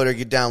 7-footer,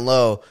 get down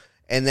low.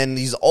 And then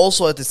he's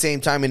also at the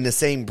same time, in the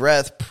same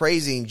breath,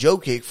 praising Joe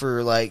Kick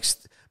for like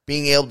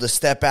being able to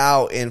step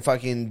out and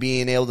fucking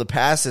being able to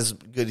pass as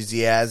good as he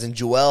has, and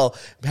Joel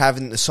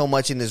having so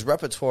much in his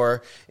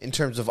repertoire in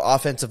terms of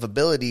offensive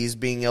abilities,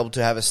 being able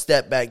to have a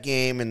step back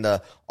game and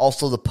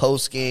also the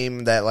post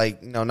game that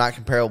not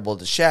comparable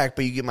to Shaq,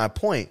 but you get my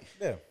point.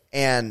 Yeah.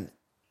 And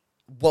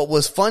what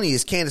was funny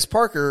is Candace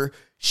Parker,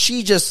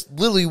 she just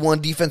literally won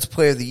Defensive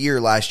Player of the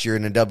Year last year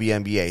in the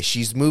WNBA.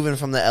 She's moving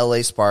from the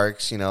LA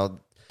Sparks,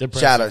 Depressing.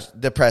 shout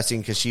out,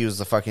 depressing because she's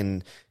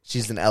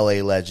an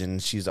LA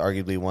legend. She's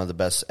arguably one of the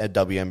best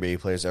WNBA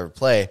players to ever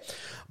play.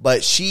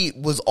 But she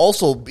was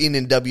also in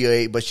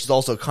WA, but she's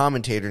also a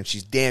commentator and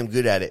she's damn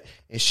good at it.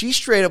 And she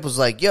straight up was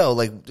like, yo,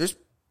 like there's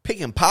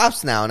pick and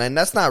pops now. And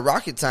that's not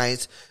rocket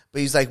science.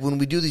 But he's like, when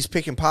we do these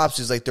pick and pops,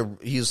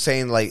 he was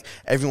saying like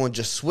everyone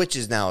just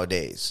switches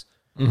nowadays.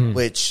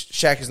 Which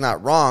Shaq is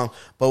not wrong,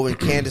 but when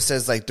Candace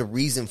says like the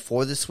reason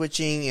for the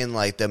switching and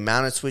like the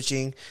amount of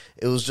switching,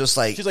 it was just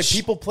like she's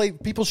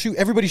like, people shoot,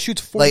 everybody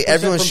shoots 40% like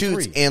everyone from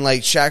shoots, three. and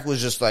like Shaq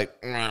was just like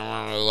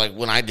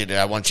when I did it,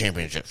 I won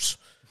championships.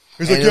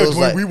 He's And like, it yeah, was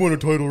like- we won a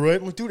title, right?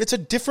 I'm like, dude, it's a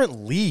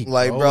different league.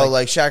 Like, bro,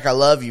 like Shaq, I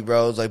love you,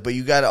 bro. It's like, but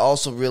you got to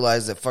also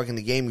realize that fucking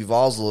the game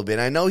evolves a little bit.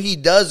 And I know he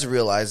does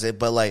realize it,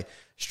 but like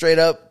straight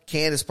up,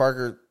 Candace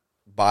Parker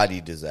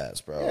bodied his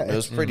ass, bro. Yeah, It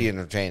was pretty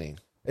entertaining.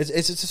 It's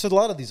just a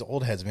lot of these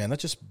old heads, man. It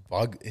just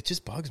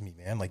bugs me,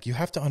 man. Like, you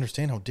have to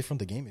understand how different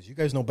the game is. You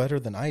guys know better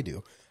than I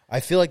do. I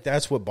feel like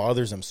that's what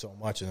bothers them so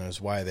much, and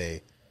that's why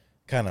they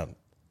kind of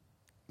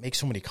make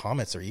so many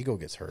comments. Their ego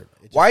gets hurt.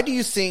 Why do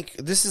you think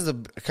this is a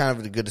kind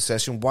of a good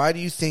discussion? Why do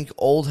you think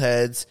old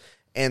heads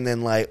and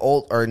then like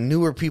old or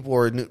newer people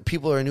or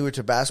people who are newer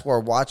to basketball are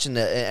watching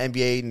the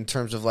NBA in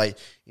terms of like,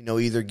 you know,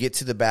 either get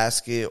to the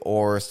basket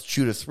or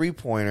shoot a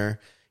 3-pointer,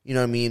 you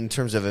know what I mean, in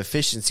terms of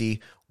efficiency.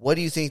 What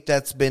do you think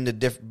that's been the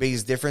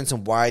biggest difference,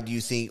 and why do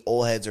you think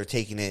old heads are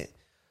taking it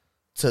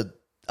to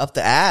up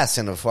the ass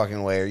in a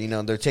fucking way? Or, you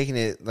know, they're taking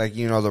it like,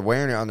 you know, they're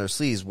wearing it on their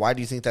sleeves. Why do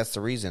you think that's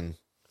the reason?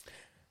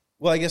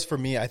 Well, I guess for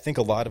me, I think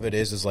a lot of it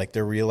is like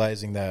they're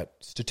realizing that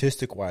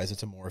statistic-wise,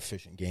 it's a more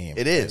efficient game.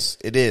 It is.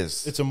 It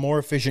is. It's a more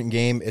efficient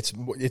game.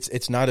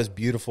 It's not as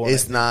beautiful.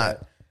 It's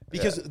not.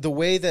 Because the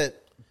way that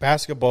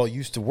basketball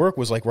used to work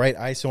was like, right,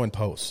 ISO and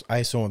post.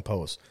 ISO and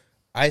post.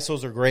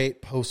 ISOs are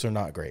great. Posts are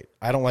not great.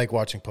 I don't like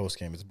watching post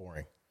game. It's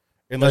boring.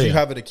 Unless you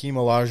have an Akeem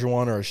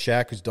Olajuwon or a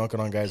Shaq who's dunking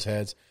on guys'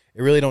 heads.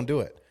 It really don't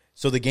do it.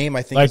 So the game,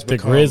 I think, like has the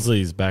become,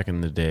 Grizzlies back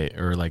in the day,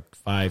 or like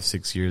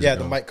 5-6 years Yeah,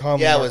 ago. the Mike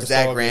Conley. Yeah, it Marc was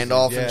Zach Gasol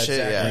Randolph Grizzlies. and shit,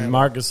 Zach yeah. and Randolph.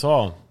 Marc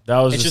Gasol. That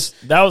was It's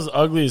that was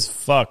ugly as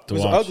fuck to It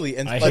was watch. ugly,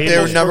 and- I but But hate they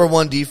were those- number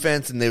one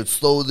defense, and they would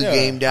slow the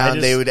game down.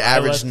 They would I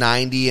average left-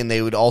 90, and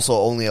they would also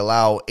only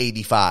allow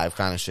 85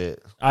 kind of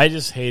shit. I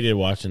just hated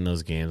watching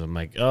those games. I'm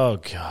like, oh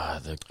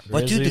god, the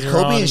But dude, the Grizzlies are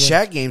Kobe on and again.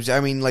 Shaq games, I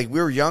mean, like, we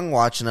were young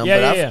watching them, Yeah,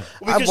 but yeah, I've, yeah.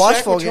 Well, I've because watched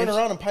Shaq full would turn games.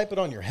 around and pipe it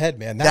on your head,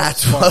 man.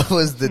 That's was fun. what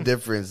was the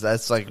difference.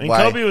 That's like And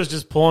why. Kobe was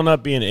just pulling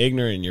up, being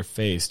ignorant in your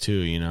face too.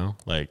 You know,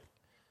 like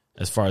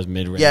as far as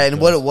mid range. Yeah,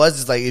 and what it was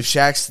is like if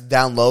Shaq's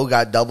down low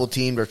got double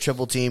teamed or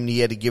triple teamed, he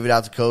had to give it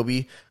out to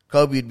Kobe.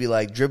 Kobe would be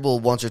like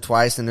dribble once or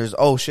twice, and there's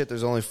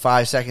there's only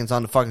 5 seconds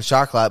on the fucking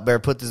shot clock. Better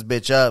put this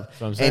bitch up.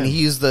 what I'm saying. And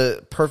he's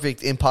the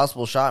perfect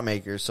impossible shot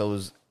maker, so it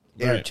was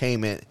Right.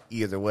 entertainment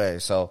either way.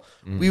 So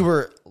we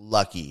were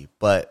lucky.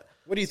 But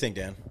What do you think,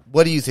 Dan?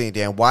 what do you think,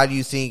 Dan? Why do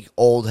you think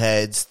old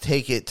heads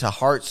take it to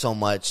heart so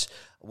much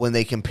when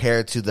they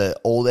compare to the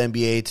old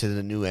NBA to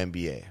the new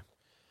NBA?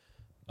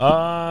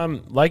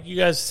 Like you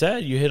guys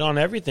said, you hit on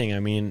everything. I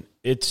mean,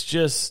 it's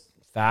just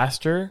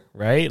faster,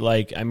 right?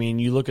 Like, I mean,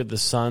 you look at the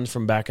Suns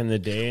from back in the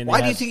day, and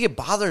Why do you think it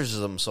bothers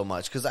them so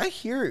much? Because I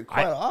hear it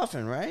quite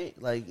often, right?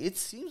 Like, it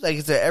seems like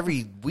it's an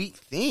every week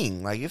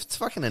thing. Like, it's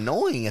fucking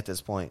annoying at this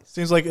point.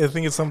 Seems like I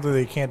think it's something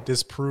they can't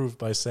disprove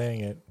by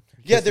saying it.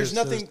 Yeah, there's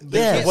nothing.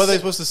 Yeah. What are they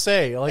supposed to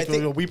say? Like, I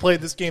think- we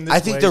played this game this I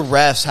think way. the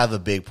refs have a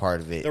big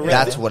part of it. The refs-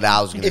 That's what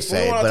I was going to If we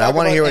say. wanna But I talk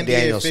want to about hear what NBA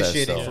Daniel says.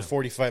 officiating So. for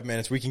 45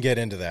 minutes. We can get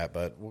into that,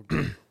 but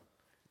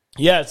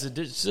Yeah, it's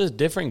just a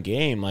different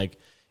game. Like,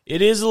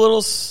 it is a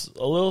little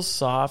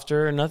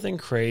softer. Nothing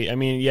crazy. I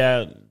mean,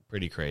 yeah,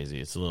 pretty crazy.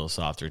 It's a little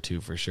softer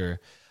too, for sure.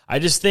 I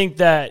just think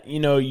that, you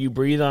know, you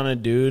breathe on a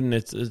dude and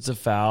it's a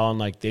foul, and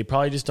like they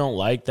probably just don't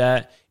like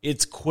that.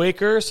 It's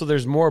quicker, so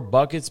there's more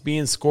buckets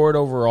being scored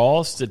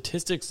overall.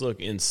 Statistics look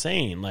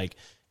insane. Like,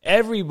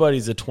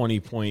 everybody's a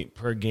 20-point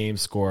per game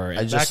scorer.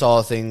 I just saw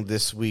a thing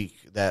this week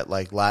that,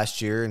 like,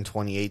 last year in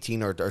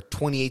 2018 or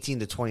 2018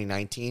 to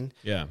 2019,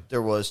 Yeah.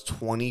 there was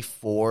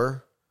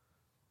 24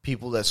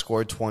 people that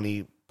scored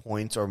 20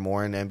 points or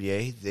more in the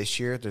NBA. This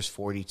year, there's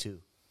 42.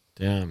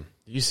 Damn.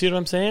 You see what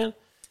I'm saying?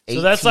 18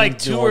 So that's like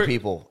two more or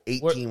people.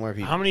 18 more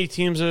people. How many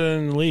teams are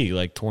in the league?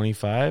 Like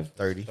 25?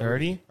 30.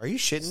 30? Are you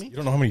shitting me? you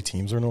don't know how many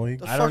teams are in the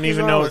league. I don't fuck is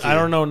even wrong know. with I you?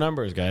 don't know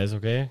numbers, guys.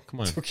 Okay, come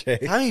on. Okay.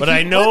 How many But I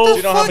people- know what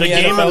You know how the many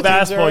game NFL of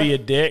basketball. teams are? You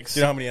dicks. Do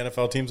you know how many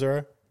NFL teams there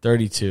are?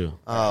 32.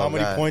 Oh, how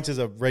many God. points is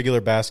a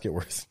regular basket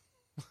worth?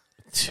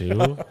 2.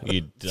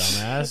 You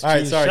dumbass. All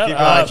right, Jeez, sorry, shut keep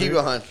up. going. Keep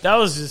going. That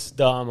was just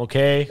dumb.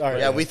 Okay. All right.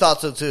 Yeah, we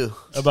thought so too.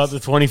 About the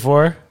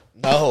 24.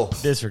 No.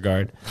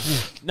 Disregard.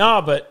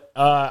 No, but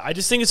I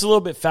just think it's a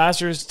little bit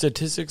faster.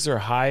 Statistics are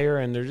higher,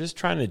 and they're just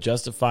trying to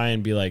justify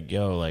and be like,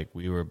 yo, like,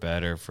 we were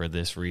better for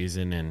this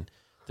reason. And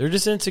they're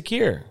just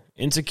insecure.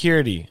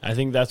 Insecurity. I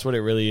think that's what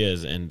it really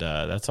is. And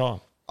that's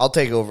all. I'll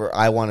take over.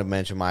 I want to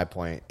mention my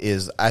point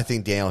is I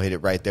think Daniel hit it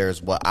right there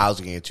is what I was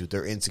getting into.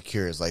 They're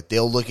insecure. It's like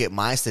they'll look at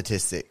my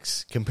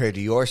statistics compared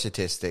to your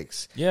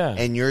statistics. Yeah.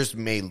 And yours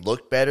may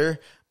look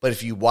better, but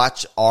if you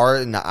watch R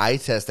and the eye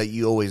test that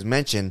you always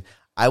mention,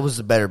 I was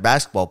a better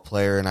basketball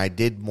player and I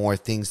did more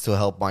things to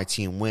help my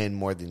team win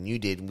more than you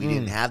did. We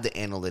didn't have the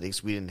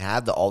analytics. We didn't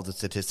have all the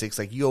statistics.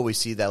 Like you always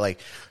see that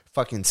like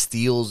fucking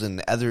steals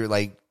and other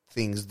like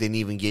things didn't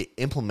even get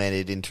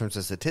implemented in terms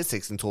of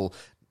statistics until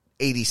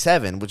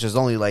 87, which is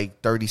only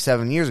like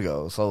 37 years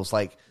ago. So it's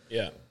like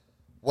Yeah.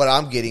 what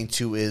I'm getting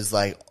to is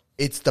like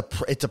it's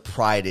a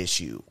pride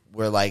issue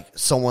where like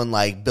someone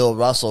like Bill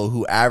Russell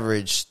who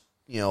averaged,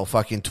 you know,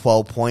 fucking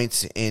 12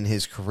 points in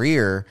his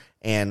career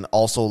and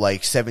also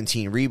like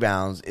 17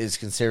 rebounds is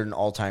considered an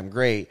all-time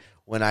great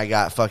when I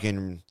got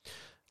fucking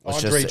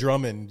Andre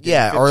Drummond.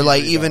 yeah, or 15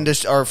 like even rebounds.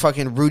 just or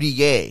fucking Rudy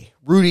Gay.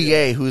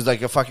 Gay, who's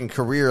like a fucking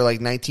career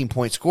like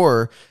 19-point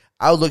scorer.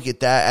 I would look at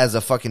that as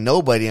a fucking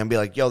nobody and be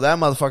like, yo, that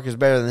motherfucker's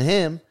better than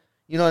him.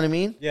 You know what I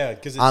mean? Yeah,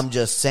 because I'm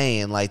just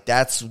saying, like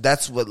that's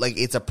what like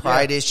it's a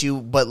pride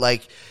issue, but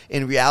like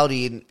in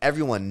reality,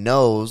 everyone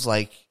knows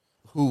like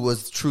who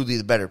was truly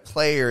the better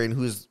player and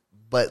who's.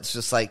 But it's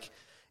just like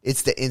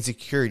it's the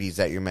insecurities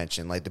that you're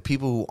mentioning. Like the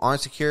people who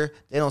aren't secure,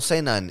 they don't say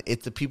nothing.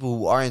 It's the people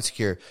who are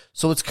insecure.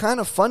 So it's kind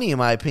of funny, in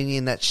my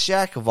opinion, that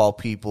Shaq of all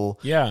people,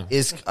 Yeah.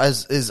 is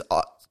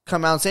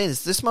come out and saying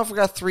this motherfucker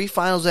got 3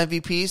 finals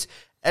MVPs.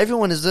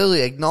 Everyone has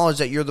literally acknowledged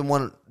that you're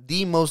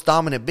the most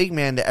dominant big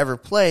man to ever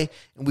play,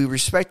 and we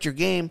respect your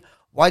game.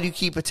 Why do you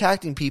keep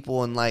attacking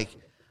people? And like,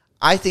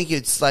 I think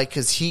it's like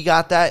because he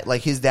got that.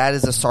 Like his dad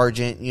is a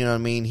sergeant, you know what I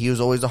mean? He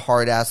was always a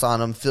hard ass on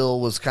him. Phil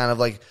was kind of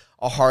like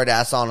a hard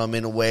ass on him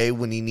in a way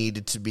when he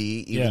needed to be,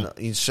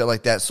 even shit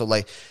like that. So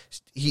like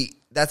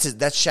that's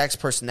Shaq's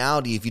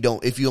personality.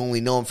 If you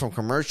only know him from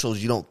commercials,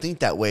 you don't think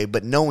that way.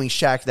 But knowing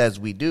Shaq as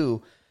we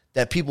do,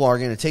 that people are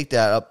going to take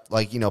that up,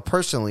 like, you know,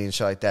 personally and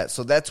shit like that.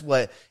 So that's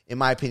what, in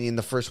my opinion,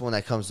 the first one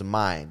that comes to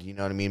mind. You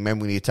know what I mean?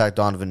 Remember when he attacked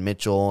Donovan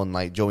Mitchell and,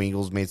 like, Joe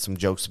Ingles made some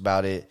jokes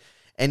about it.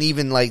 And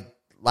even, like,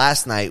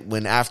 last night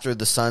when after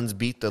the Suns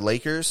beat the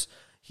Lakers,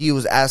 he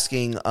was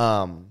asking,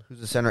 who's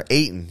the center?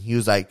 Ayton. He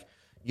was like,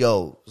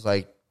 yo, it's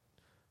like,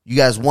 you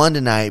guys won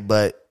tonight,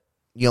 but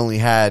you only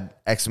had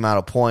X amount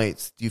of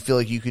points. Do you feel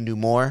like you can do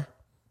more?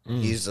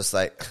 He's just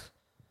like...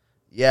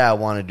 Yeah, I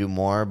want to do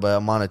more, but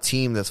I'm on a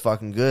team that's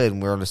fucking good,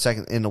 and we're on the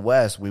second in the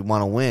West. We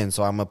want to win,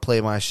 so I'm gonna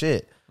play my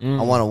shit.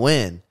 I want to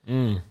win,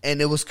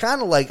 and it was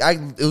kind of like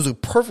it was a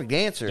perfect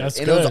answer, That's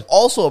and good. it was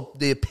also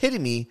the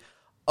epitome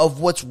of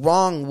what's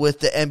wrong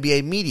with the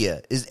NBA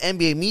media. Is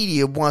NBA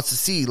media wants to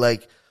see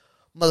like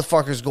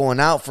motherfuckers going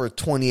out for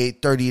 28,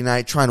 30 a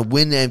night trying to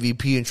win the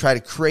MVP and try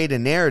to create a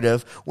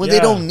narrative when they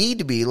Yeah. don't need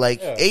to be.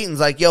 Like Ayton's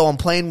like, yo, I'm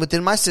playing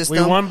within my system.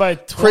 We won by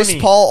 20.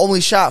 Chris Paul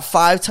only shot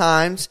 5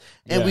 times.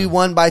 And Yeah. we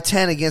won by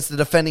 10 against the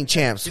defending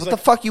champs. What the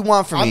fuck you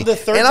want from I'm me? the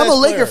third And I'm a best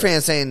Laker player.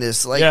 fan saying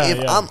this. Like, Yeah, if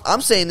yeah.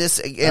 I'm saying this,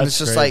 and That's it's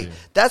just crazy. like,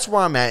 that's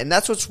where I'm at. And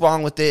that's what's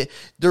wrong with it.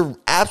 They're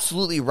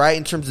absolutely right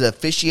in terms of the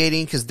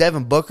officiating because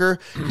Devin Booker,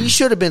 he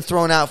should have been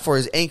thrown out for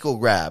his ankle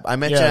grab. I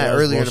mentioned Yeah, that that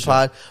was earlier in the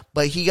bullshit. pod,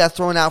 but he got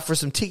thrown out for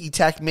some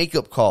ticky-tack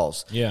makeup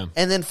calls. Yeah.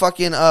 And then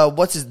fucking,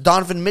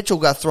 Donovan Mitchell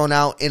got thrown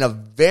out in a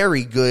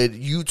very good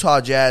Utah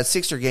Jazz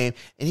Sixer game,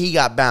 and he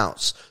got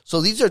bounced. So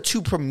these are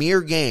 2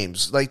 premier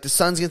games. Like the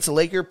Suns against the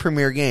Lakers,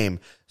 premier game.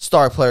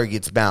 Star player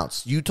gets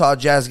bounced. Utah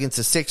Jazz against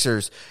the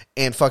Sixers,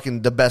 and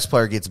fucking the best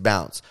player gets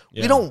bounced.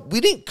 Yeah. We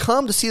didn't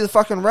come to see the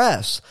fucking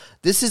refs.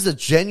 This is a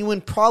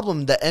genuine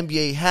problem that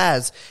NBA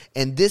has,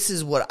 and this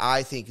is what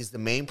I think is the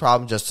main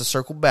problem, just to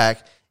circle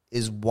back,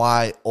 is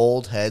why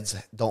old heads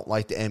don't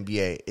like the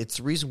NBA. It's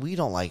the reason we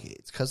don't like it.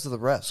 It's because of the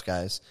refs,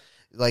 guys.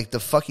 Like the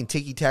fucking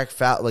ticky-tack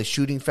foul, like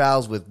shooting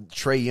fouls with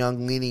Trae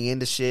Young leaning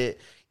into shit.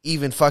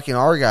 Even fucking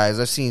our guys.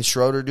 I've seen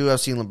Schroeder do it. I've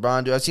seen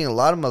LeBron do it. I've seen a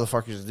lot of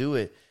motherfuckers do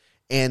it.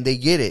 And they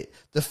get it.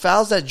 The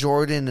fouls that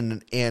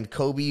Jordan and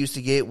Kobe used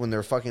to get when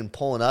they're fucking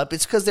pulling up,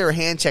 it's because they were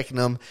hand checking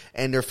them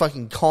and they're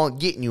fucking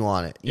getting you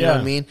on it. You know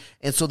what I mean?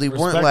 And so they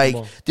weren't like,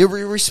 they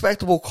were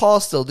respectable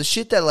calls still. The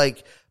shit that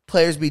like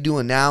players be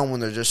doing now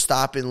when they're just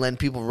stopping, letting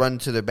people run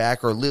to their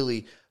back or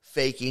literally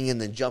faking and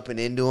then jumping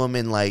into them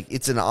and like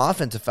it's an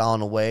offensive foul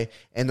in a way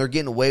and they're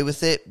getting away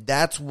with it.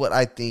 That's what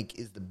I think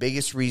is the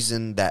biggest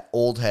reason that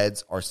old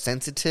heads are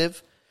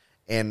sensitive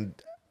and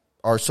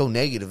are so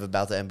negative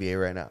about the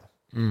NBA right now.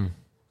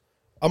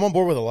 I'm on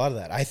board with a lot of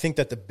that. I think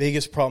that the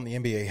biggest problem the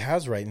NBA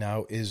has right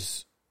now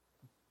is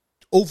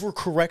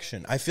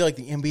overcorrection. I feel like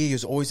the NBA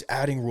is always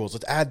adding rules.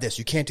 Let's add this.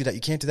 You can't do that.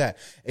 You can't do that.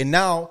 And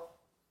now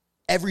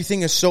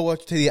everything is so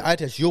up to the eye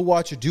test. You'll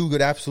watch a dude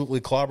get absolutely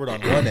clobbered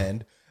on one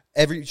end.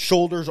 Every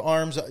shoulders,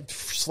 arms,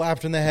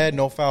 slapped in the head,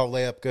 no foul,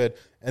 layup, good.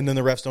 And then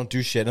the refs don't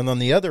do shit. And on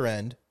the other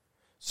end,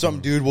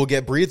 some dude will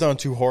get breathed on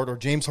too hard, or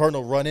James Harden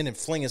will run in and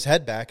fling his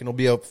head back, and it'll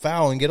be a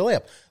foul and get a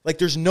layup. Like,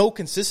 there's no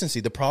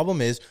consistency. The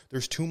problem is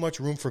there's too much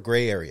room for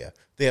gray area.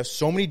 They have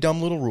so many dumb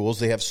little rules.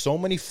 They have so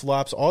many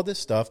flops, all this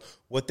stuff.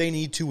 What they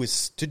need to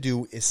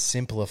do is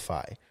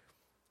simplify.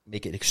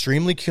 Make it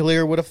extremely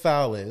clear what a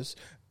foul is,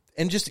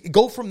 and just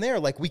go from there.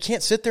 Like, we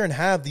can't sit there and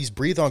have these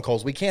breathe-on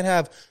calls. We can't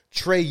have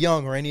Trae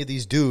Young or any of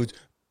these dudes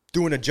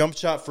doing a jump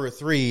shot for a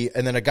 3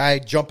 and then a guy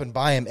jumping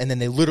by him and then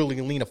they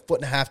literally lean a foot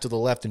and a half to the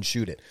left and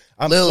shoot it.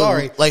 I'm Literally,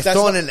 sorry. like that's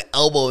throwing not, an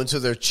elbow into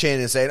their chin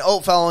and saying,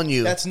 "Oh, foul on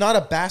you." that's not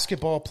a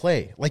basketball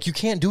play. Like, you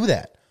can't do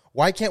that.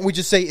 Why can't we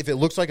just say if it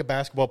looks like a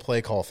basketball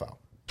play, call a foul?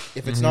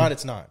 If it's not,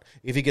 it's not.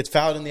 If he gets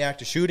fouled in the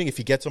act of shooting, if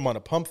he gets him on a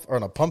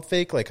pump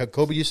fake like how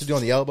Kobe used to do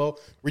on the elbow,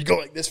 we'd go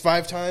like this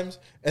 5 times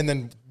and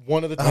then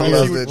one of the I times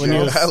loved he would it.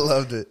 jump, I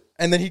loved it.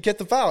 and then he'd get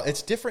the foul.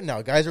 It's different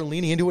now. Guys are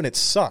leaning into it, and it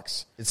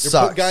sucks. They're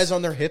sucks. putting guys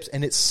on their hips,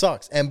 and it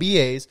sucks.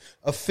 NBA's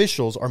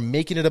officials are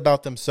making it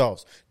about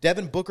themselves.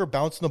 Devin Booker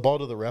bouncing the ball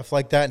to the ref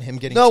like that and him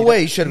getting No cheated.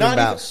 way he should have been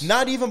Not bounced.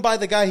 Not even by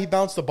the guy he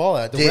bounced the ball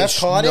at. The ref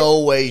caught it.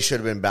 No way he should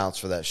have been bounced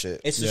for that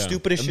shit. It's the Yeah.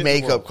 stupidest A shit in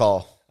the makeup world.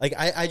 call. Like,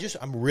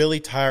 I'm really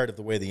tired of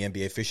the way the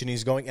NBA officiating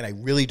is going, and I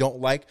really don't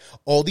like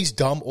all these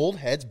dumb old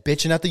heads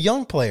bitching at the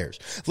young players.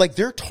 Like,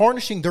 they're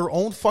tarnishing their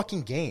own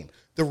fucking game.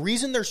 The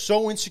reason they're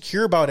so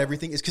insecure about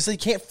everything is because they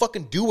can't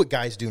fucking do what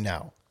guys do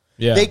now.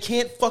 Yeah. They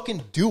can't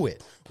fucking do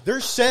it. Their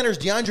centers,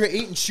 DeAndre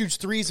Ayton shoots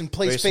threes and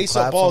plays Raise some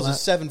face-up claps balls on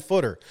as that.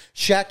 7-footer.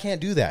 Shaq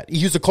can't do that.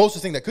 He was the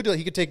closest thing that could do it.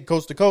 He could take it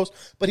coast to coast,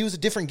 but he was a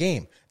different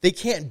game. They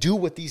can't do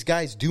what these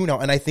guys do now,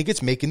 and I think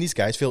it's making these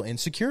guys feel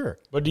insecure.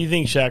 But do you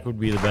think Shaq would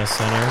be the best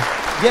center?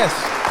 Yes,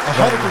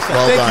 100%.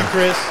 Well Thank done, you,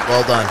 Chris.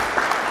 Well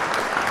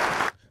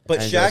done.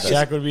 But I Shaq enjoy is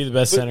Shaq would be the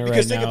best But- center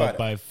because right think now about it.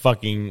 by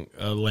fucking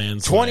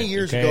landslide. 20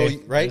 years okay?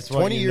 ago, right? Just what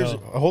 20 you years. know.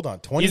 Hold on.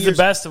 20 He's years.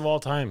 the best of all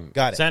time.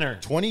 Got it. Center.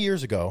 20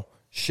 years ago,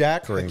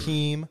 Shaq,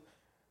 Hakeem,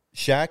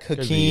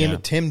 be, yeah.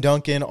 Tim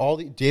Duncan,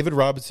 David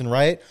Robinson,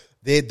 right?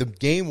 The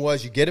game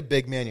was you get a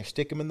big man, you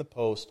stick him in the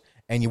post,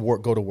 and you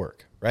go to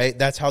work, right?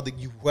 That's how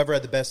whoever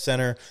had the best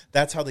center,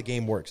 that's how the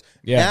game works.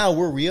 Yeah. Now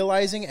we're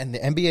realizing, and the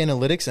NBA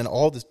analytics and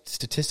all the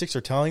statistics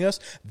are telling us,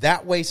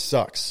 that way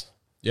sucks.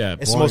 Yeah,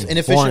 It's boring. the most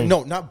inefficient. Boring.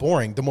 No, not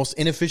boring. The most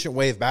inefficient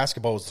way of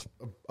basketball is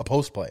a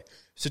post play.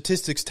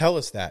 Statistics tell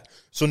us that.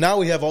 So now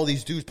we have all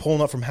these dudes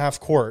pulling up from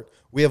half court.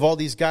 We have all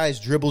these guys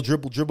dribble,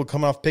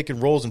 coming off pick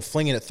and rolls and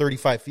flinging it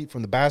 35 feet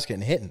from the basket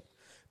and hitting.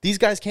 These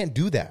guys can't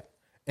do that.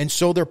 And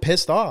so they're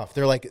pissed off.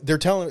 They're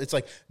telling, it's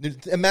like,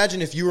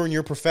 imagine if you were in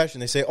your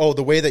profession, they say, oh,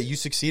 the way that you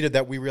succeeded,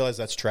 that we realize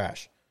that's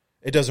trash.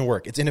 It doesn't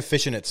work. It's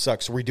inefficient. It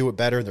sucks. So we do it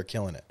better. They're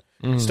killing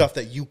it. Stuff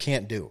that you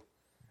can't do.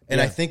 And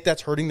I think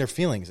that's hurting their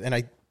feelings. And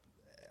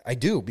I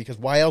do, because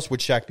why else would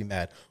Shaq be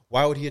mad?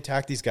 Why would he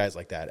attack these guys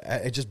like that?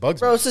 It just bugs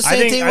Bro, me. it's the I same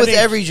think- thing I with think-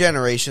 every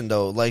generation,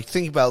 though. Like,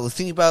 think about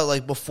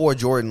like before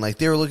Jordan. Like,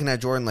 they were looking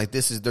at Jordan like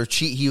this is their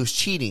cheat. He was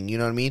cheating. You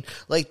know what I mean?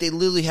 Like, they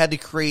literally had to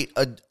create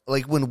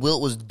like when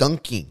Wilt was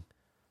dunking,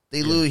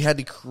 they literally had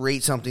to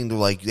create something to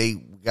like they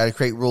got to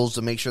create rules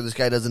to make sure this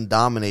guy doesn't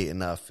dominate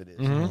enough. It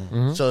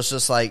is. So it's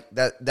just like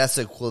that. That's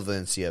the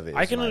equivalency of it.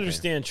 I is can my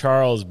understand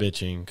Charles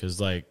bitching because,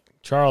 like,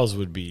 Charles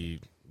would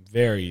be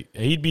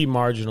he'd be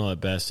marginal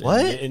at best.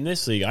 What? in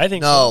this league? I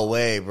think opinion. No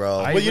way, bro.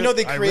 I Well, you know,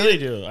 they I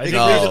created- really do. I they think,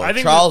 no, I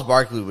think Charles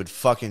Barkley would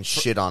fucking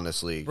shit on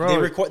this league.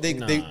 Bro,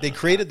 They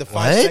created the 5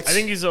 What? seconds. I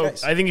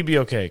think I think he'd be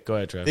okay. Go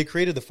ahead, Trev. They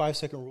created the 5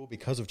 second rule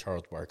because of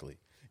Charles Barkley.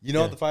 You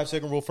know the 5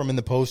 second rule from in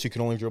the post, you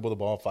can only dribble the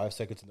ball 5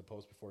 seconds in the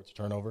post before it's a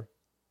turnover?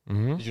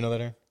 Mm-hmm. Did you know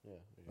that, Aaron? Yeah.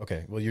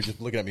 Okay, well, you're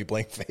just looking at me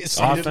blank face.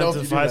 So you didn't know if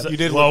you Offensive knew five. that. You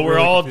did Well, look we're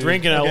really all confused.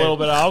 drinking a Okay. little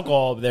bit of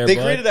alcohol there. They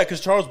bud. created that because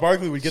Charles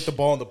Barkley would get the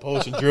ball in the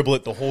post and dribble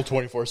it the whole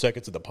 24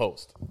 seconds of the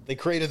post. They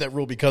created that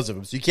rule because of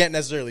him, so you can't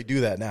necessarily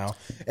do that now.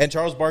 And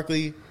Charles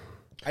Barkley,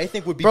 I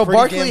think, would be Bro, pretty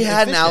Barkley damn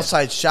had an efficient.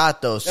 outside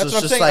shot though. So That's it's what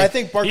I'm just saying. like I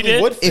think He Barkley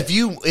did? would fit.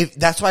 if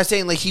that's why I'm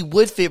saying like he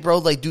would fit, bro.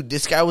 Like, dude,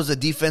 this guy was a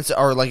defensive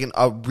or like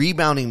a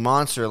rebounding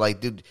monster. Like,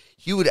 dude,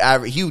 he would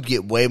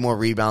get way more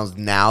rebounds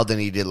now than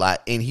he did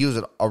and he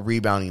was a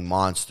rebounding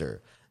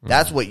monster.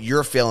 That's what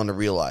you're failing to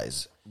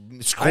realize.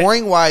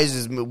 Scoring wise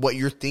is what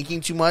you're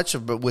thinking too much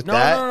of, but with No,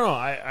 that, no.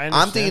 I understand.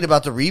 I'm thinking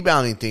about the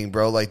rebounding thing,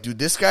 bro. Like, dude,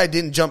 this guy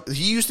didn't jump.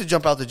 He used to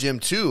jump out the gym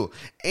too,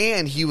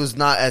 and he was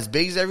not as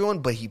big as everyone,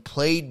 but he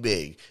played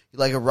big,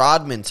 like a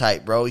Rodman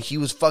type, bro. He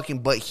was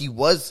but he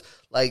was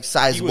like He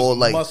sizable, was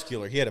like,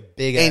 muscular. He had a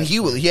big and ass.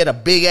 he had a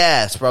big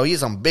ass, bro. He had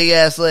some big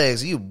ass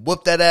legs. He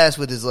whooped that ass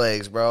with his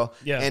legs, bro.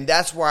 Yeah. And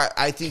that's why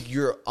I think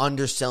you're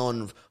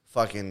underselling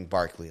fucking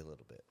Barkley a little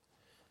bit.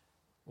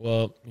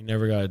 Well, he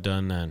never got it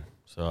done then,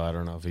 so I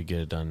don't know if he'd get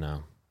it done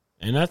now.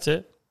 And that's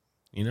it.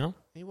 You know,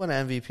 He won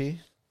an MVP.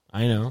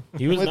 I know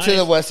he was Went nice. to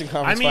the Western I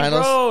Conference mean,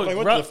 Finals. bro, He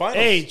went to the finals.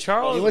 Hey,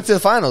 Charles. He went to the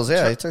finals.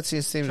 Yeah, he took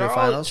his team to the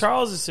finals.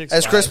 Charles is 6'5".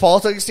 As Chris Paul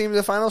took his team to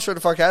the finals, sure the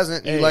fuck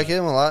hasn't. You Hey. like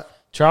him a lot.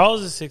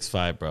 Charles is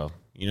 6'5", bro.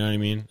 You know what I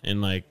mean?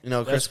 And like, You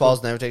know, Chris that's Paul's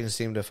cool. never taken his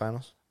team to the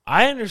finals.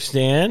 I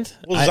understand.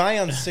 Well, I-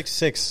 Zion's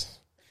 6'6".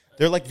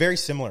 They're like very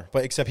similar,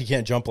 but except he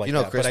can't jump like You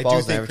know, that. Chris but I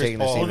Paul's do think never Chris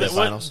taken his Paul team to Well, the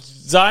what- finals.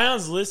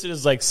 Zion's listed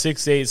as like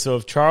 6'8", so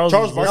if Charles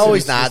Charles was Barkley- No,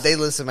 It's he's not. just- They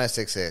listed him as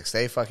 6'6".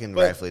 They fucking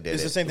But rightfully did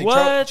it's it. the same thing.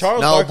 What? Charles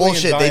No Barkley and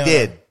bullshit. They Zion-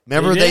 did.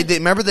 Remember They they did? did.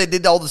 Remember they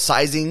did all the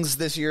sizings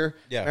this year.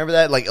 Yeah. Remember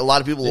that? Like a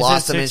lot of people They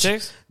lost said him.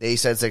 6'6"? They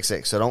said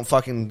 6'6". So don't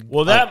fucking.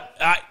 Well,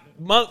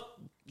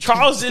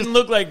 Charles didn't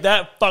look like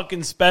that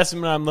fucking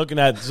specimen I'm looking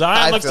at. Zion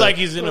I looks feel- like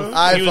he's in a.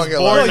 I He was fucking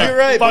born love in it. a You're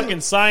right, but- fucking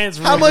science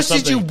room. How or much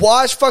did you something.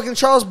 watch fucking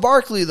Charles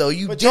Barkley though?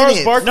 You But didn't.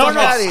 Charles Barkley No, Fuck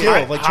no, outta here.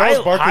 Hi- Like, Charles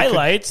Barkley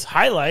could-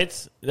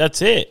 highlights.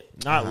 That's it.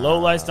 Not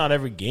lowlights. Not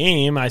every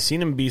game. I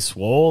seen him be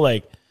swole.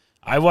 Like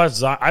I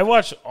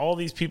watch all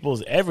these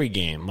people's every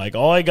game. Like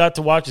all I got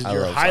to watch is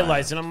your love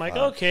highlights, Zion. and I'm like,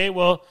 okay,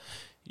 well.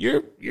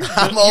 You're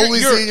I'm only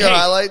seeing your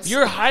highlights.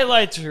 Your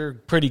highlights are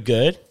pretty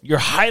good. Your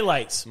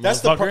highlights, That's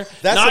the motherfucker.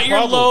 that's not the your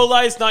problem. low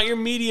lights, not your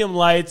medium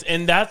lights,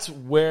 and that's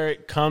where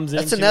it comes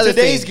That's into. another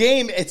Today's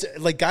thing. game, it's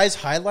like guys'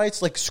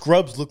 highlights, like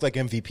scrubs look like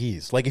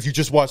MVPs. Like if you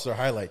just watch their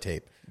highlight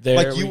tape. There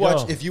like we you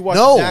watch, go. if you watch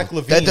No, Zach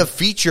LaVine, that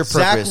defeats your purpose.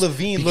 Zach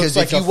LaVine because looks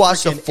like if you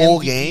watch the freaking full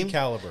MVP game,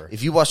 caliber.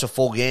 if you watch the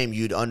full game,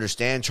 you'd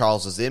understand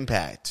Charles's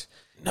impact.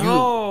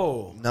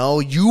 No,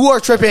 You are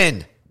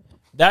tripping.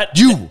 that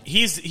You.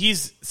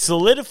 he's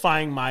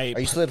solidifying my. Are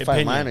you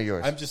solidifying opinion. mine or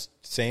yours? I'm just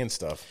saying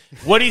stuff.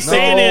 What he's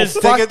saying is,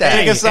 fuck that.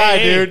 Take a side,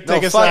 dude. No,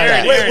 Take a fuck side.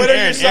 that. Wait, what are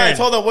your Aaron, sides? Aaron.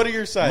 Hold on, what are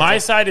your sides? My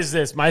side is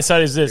this. My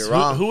side is this. You're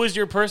wrong. Who was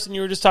your person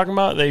you were just talking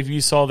about? That if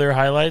you saw their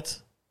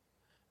highlights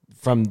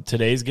from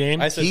today's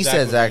game, I said He Zach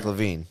said LaVine. Zach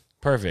LaVine.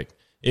 perfect.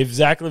 If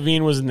Zach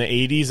LaVine was in the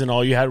 80s and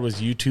all you had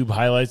was YouTube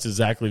highlights of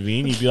Zach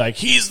LaVine, you'd be like,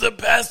 he's the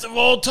best of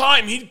all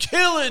time. He'd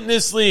kill it in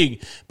this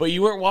league. But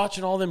you weren't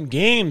watching all them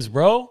games,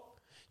 bro.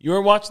 You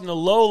weren't watching the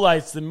low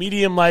lights, the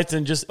medium lights,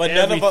 and just But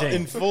none of everything. us,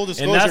 in full And that's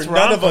disclosure, where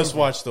none I'm of us coming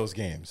watched those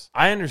games.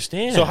 from. I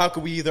understand. So how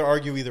could we either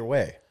argue either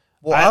way?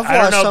 Well, I I've don't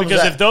watched know some of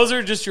because that. if those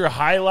are just your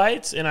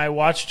highlights, and I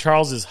watch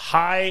Charles's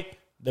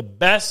the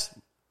best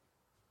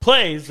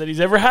plays that he's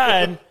ever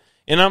had,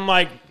 and I'm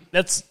like,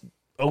 that's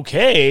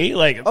okay.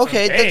 Like, it's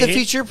Okay, okay. that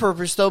defeats your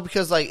purpose though,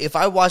 because like if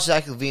I watch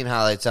Zach LaVine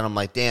highlights and I'm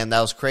like, damn,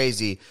 that was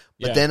crazy.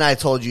 But Yeah. then I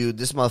told you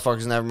this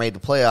motherfucker's never made the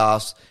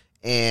playoffs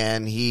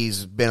and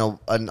he's been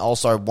an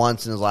all-star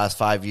once in his last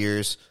 5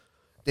 years,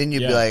 then you'd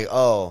be Yeah. like,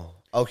 oh,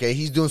 okay,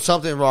 he's doing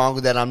something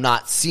wrong that I'm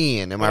not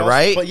seeing. Am I also-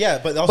 right? but yeah,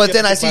 but also you but have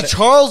then to I think see about it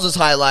Charles's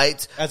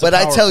highlights, as a but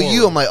I power tell you,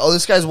 forward. I'm like, oh,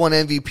 this guy's won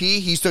MVP.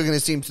 He's taking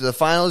his team to the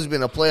finals. He's been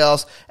in the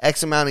playoffs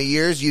X amount of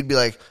years. You'd be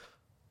like,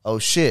 oh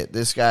shit,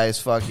 this guy is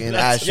fucking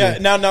actually Yeah,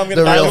 now I'm the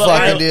gonna real I-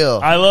 fucking deal.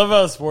 I love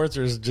how sports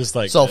are just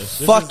like So this.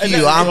 This fuck is- you. this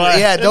is why-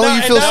 Yeah, don't No,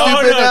 you feel no,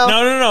 stupid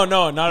now?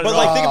 No, not at But all.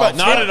 like, think about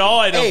not Tim- at all.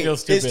 I don't hey, feel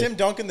stupid. Is Tim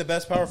Duncan the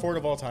best power forward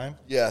of all time?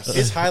 Yes.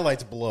 His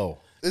highlights blow.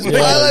 His Yeah,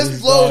 highlights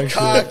he's blow dog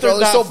cock, shit. bro.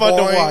 They're so not fun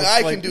to boring. watch.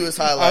 I Like, can do his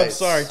highlights.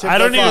 I'm sorry, Tim I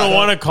don't Duncan. even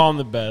want to call him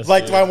the best.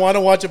 Like, dude. do I want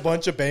to watch a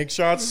bunch of bank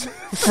shots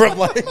from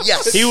like?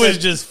 Yes. He was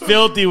just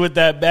filthy with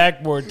that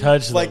backboard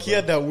touch. Like though, he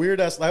had that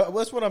weird ass. Like,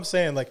 that's what I'm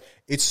saying. Like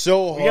it's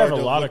so hard. We have a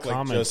to lot look of like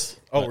comments, Just,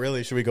 oh, but-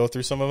 really? Should we go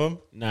through some of them?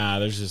 Nah,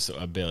 there's just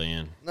a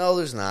billion. No,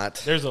 there's not.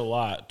 There's a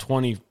lot.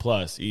 20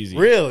 plus, easy.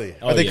 Really?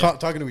 Oh, Are they yeah.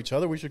 talking to each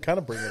other? We should kind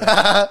of bring it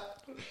up.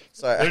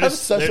 Sorry, I They're have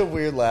just- such they're- a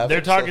weird laugh. They're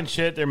I'm talking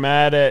shit. They're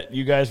mad at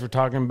you guys for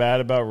talking bad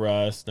about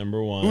Russ.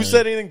 Number one. Who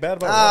said anything bad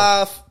about?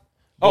 Russ? So,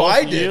 Oh,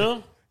 I Both did.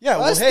 you? Yeah.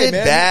 Well, Russ hey, did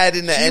man. bad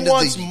in the he end of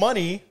wants the-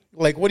 money.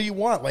 Like, what do you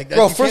want? Like,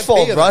 bro, you first can't of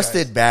all, pay other Russ guys.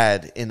 did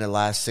bad in the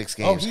last 6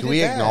 games. he Can did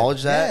we bad.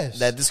 acknowledge that? Yes.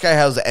 That this guy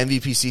has the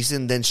MVP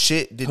season, then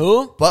shit did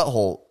Who?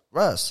 butthole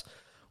Russ.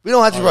 We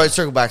don't have to really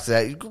circle back to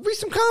that. You can read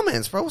some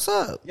comments, bro. What's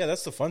up? Yeah,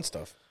 that's the fun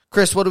stuff.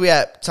 Chris, what are we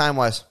at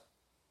time-wise?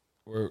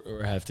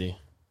 We're hefty.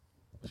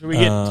 Should we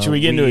get into a we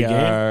game?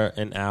 are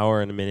an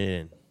hour and a minute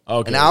in.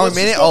 Okay. An hour, Let's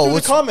minute? just go Oh, through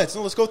what's the comments.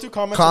 No, let's go through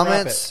comments.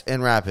 comments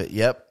and wrap it.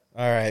 Yep.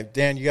 All right,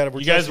 Dan, you got to.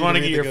 You guys want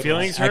to get your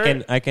feelings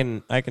hurt? I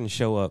can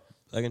show up.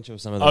 I can show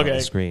some of them on Okay.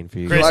 the screen for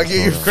you. Chris, I get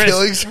your Hold on.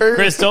 feelings hurt?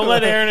 Chris, don't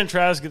let Aaron and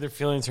Travis get their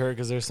feelings hurt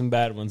because there's some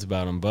bad ones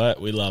about them,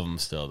 but we love them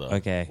still, though.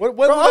 Okay. What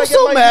Bro, would I I'm get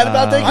so my- mad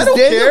about that. 'cause I don't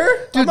Daniel, care.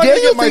 Dude, I'm not gonna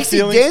Daniel get my thinks,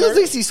 feelings Daniel hurt.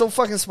 thinks he's so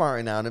fucking smart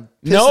right now. And it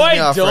pisses No, me I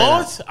off right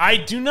now. don't. I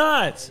do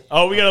not.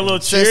 Oh, we got a little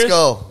cheers.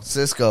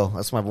 Cisco.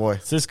 That's my boy.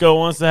 Cisco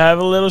wants to have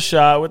a little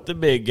shot with the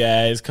big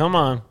guys. Come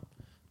on.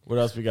 What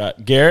else we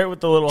got? Garrett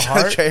with the little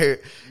heart. Okay.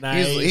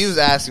 Nice. He was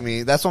asking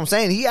me. That's what I'm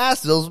saying. He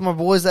asked. Those are my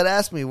boys that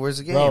asked me, where's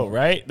the game? Bro,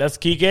 right? That's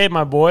Kike,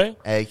 my boy.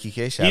 Hey,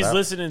 Kike, shout He's out.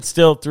 listening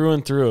still through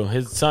and through.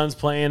 His son's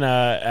playing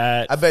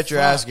at. I bet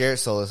your ass Garrett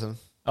still listen.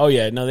 Oh,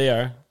 yeah. No, they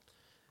are.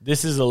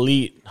 This is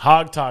elite.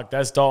 Hog Talk.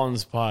 That's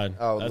Dalton's pod.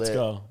 Oh, Let's lit.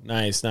 go.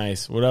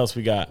 Nice. What else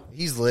we got?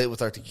 He's lit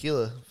with our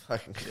tequila.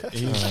 Fucking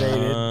He's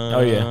faded. Oh,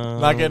 yeah.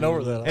 Not getting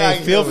over that.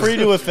 Hey, feel free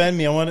to offend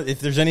me. I want if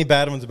there's any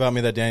bad ones about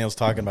me that Daniel's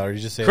talking about, or you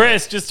just say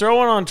Chris, just throw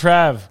one on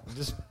Trav.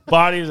 Just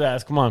body his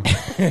ass. Come on.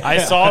 I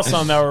saw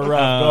some that were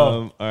rough.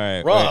 Go. All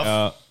right.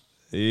 Rough.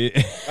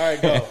 Yeah. All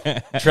right,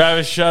 go.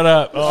 Travis, shut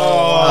up.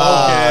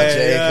 Oh, okay.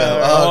 Jacob. Yeah.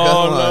 Oh,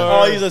 come Lord.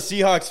 on. Oh, he's a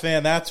Seahawks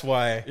fan. That's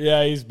why.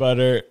 Yeah, he's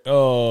butter.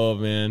 Oh,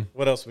 man.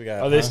 What else we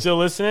got? Are they huh? still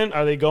listening?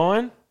 Are they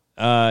going?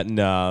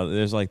 No,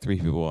 there's like 3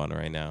 people on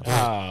right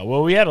now.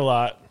 Well, we had a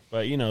lot,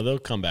 but, they'll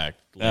come back.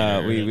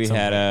 later We at some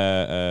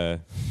had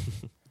point.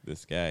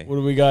 this guy. What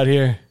do we got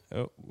here?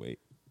 Oh wait.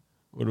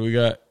 What do we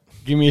got?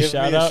 Give me a Give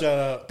shout me a out. shout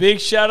out. Big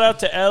shout out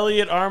to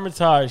Elliot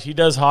Armitage. He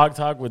does Hog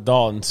Talk with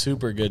Dalton.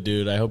 Super good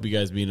dude. I hope you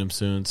guys meet him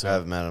soon. I So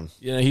haven't met him.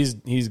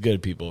 he's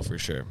good people for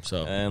sure.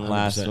 So And 100%.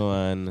 last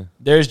one.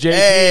 There's JP.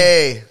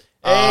 Hey.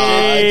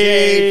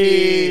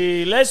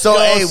 Hey, let's So, go.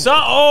 hey, he hold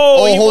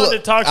wanted on. to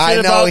talk shit I know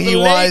about he the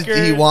wanted.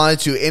 Lakers. He wanted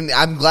to, and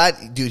I'm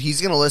glad, dude.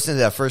 He's gonna listen to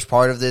that first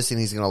part of this, and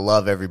he's gonna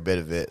love every bit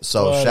of it.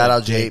 So What shout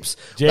up, out Japes.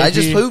 JP?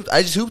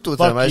 I just hooped with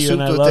Fuck him. I just you,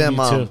 and hooped I with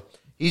love him. you too.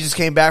 He just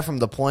came back from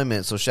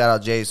deployment, so shout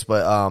out Japes.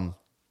 But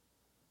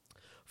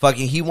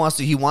fucking, he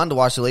wanted to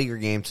watch the Laker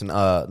game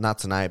not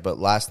tonight, but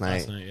last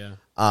night. Last night,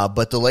 yeah.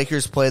 But the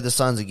Lakers play the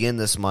Suns again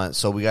this month,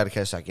 so we got to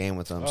catch that game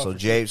with them. So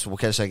Japes, we'll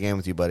catch that game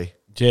with you, buddy.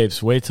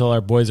 Japes, wait till our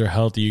boys are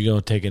healthy. You go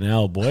take an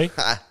L, boy.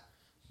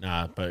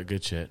 Nah, but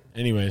good shit.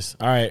 Anyways,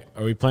 all right.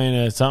 Are we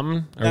playing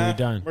something? Or are we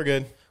done? We're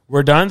good.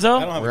 We're donezo?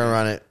 I don't have We're gonna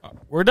run it.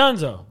 We're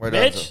donezo. We're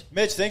Mitch, donezo.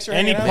 Mitch, thanks for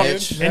any, hanging par- out,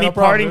 Mitch. dude. Yeah, any no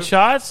problem, parting dude.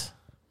 shots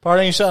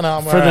Partying shut now.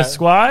 I'm for the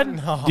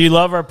squad? Do you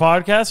love our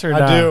podcast or I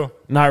not? do.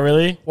 Not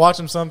really? Watch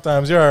them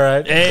sometimes. You're all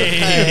right.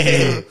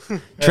 Hey.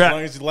 As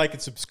long as you like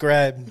and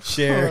subscribe,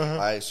 share.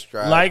 I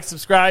subscribe. Like,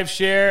 subscribe,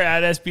 share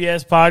at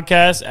SBS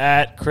Podcast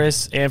at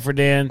Chris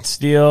Amferdan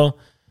Steele.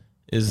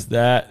 Is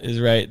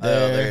right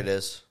there. Oh, there it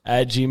is.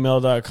 At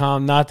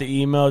gmail.com. Not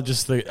the email,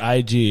 just the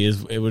IG.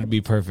 It would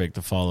be perfect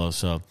to follow.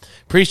 So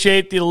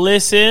appreciate the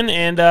listen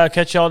and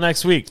catch y'all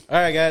next week. All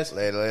right, guys.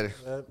 Later.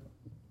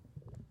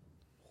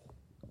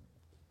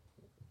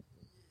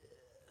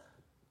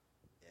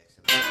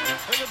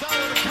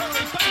 Iguodala to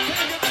Curry, back to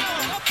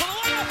Iguodala, up for the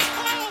layup. Oh,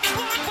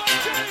 blocked by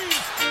James.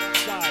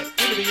 Side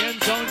into the end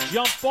zone,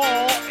 jump ball,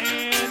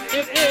 and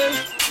it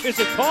is. Is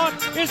it caught?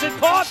 Is it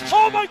caught?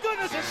 Oh my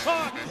goodness, it's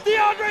caught.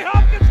 DeAndre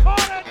Hopkins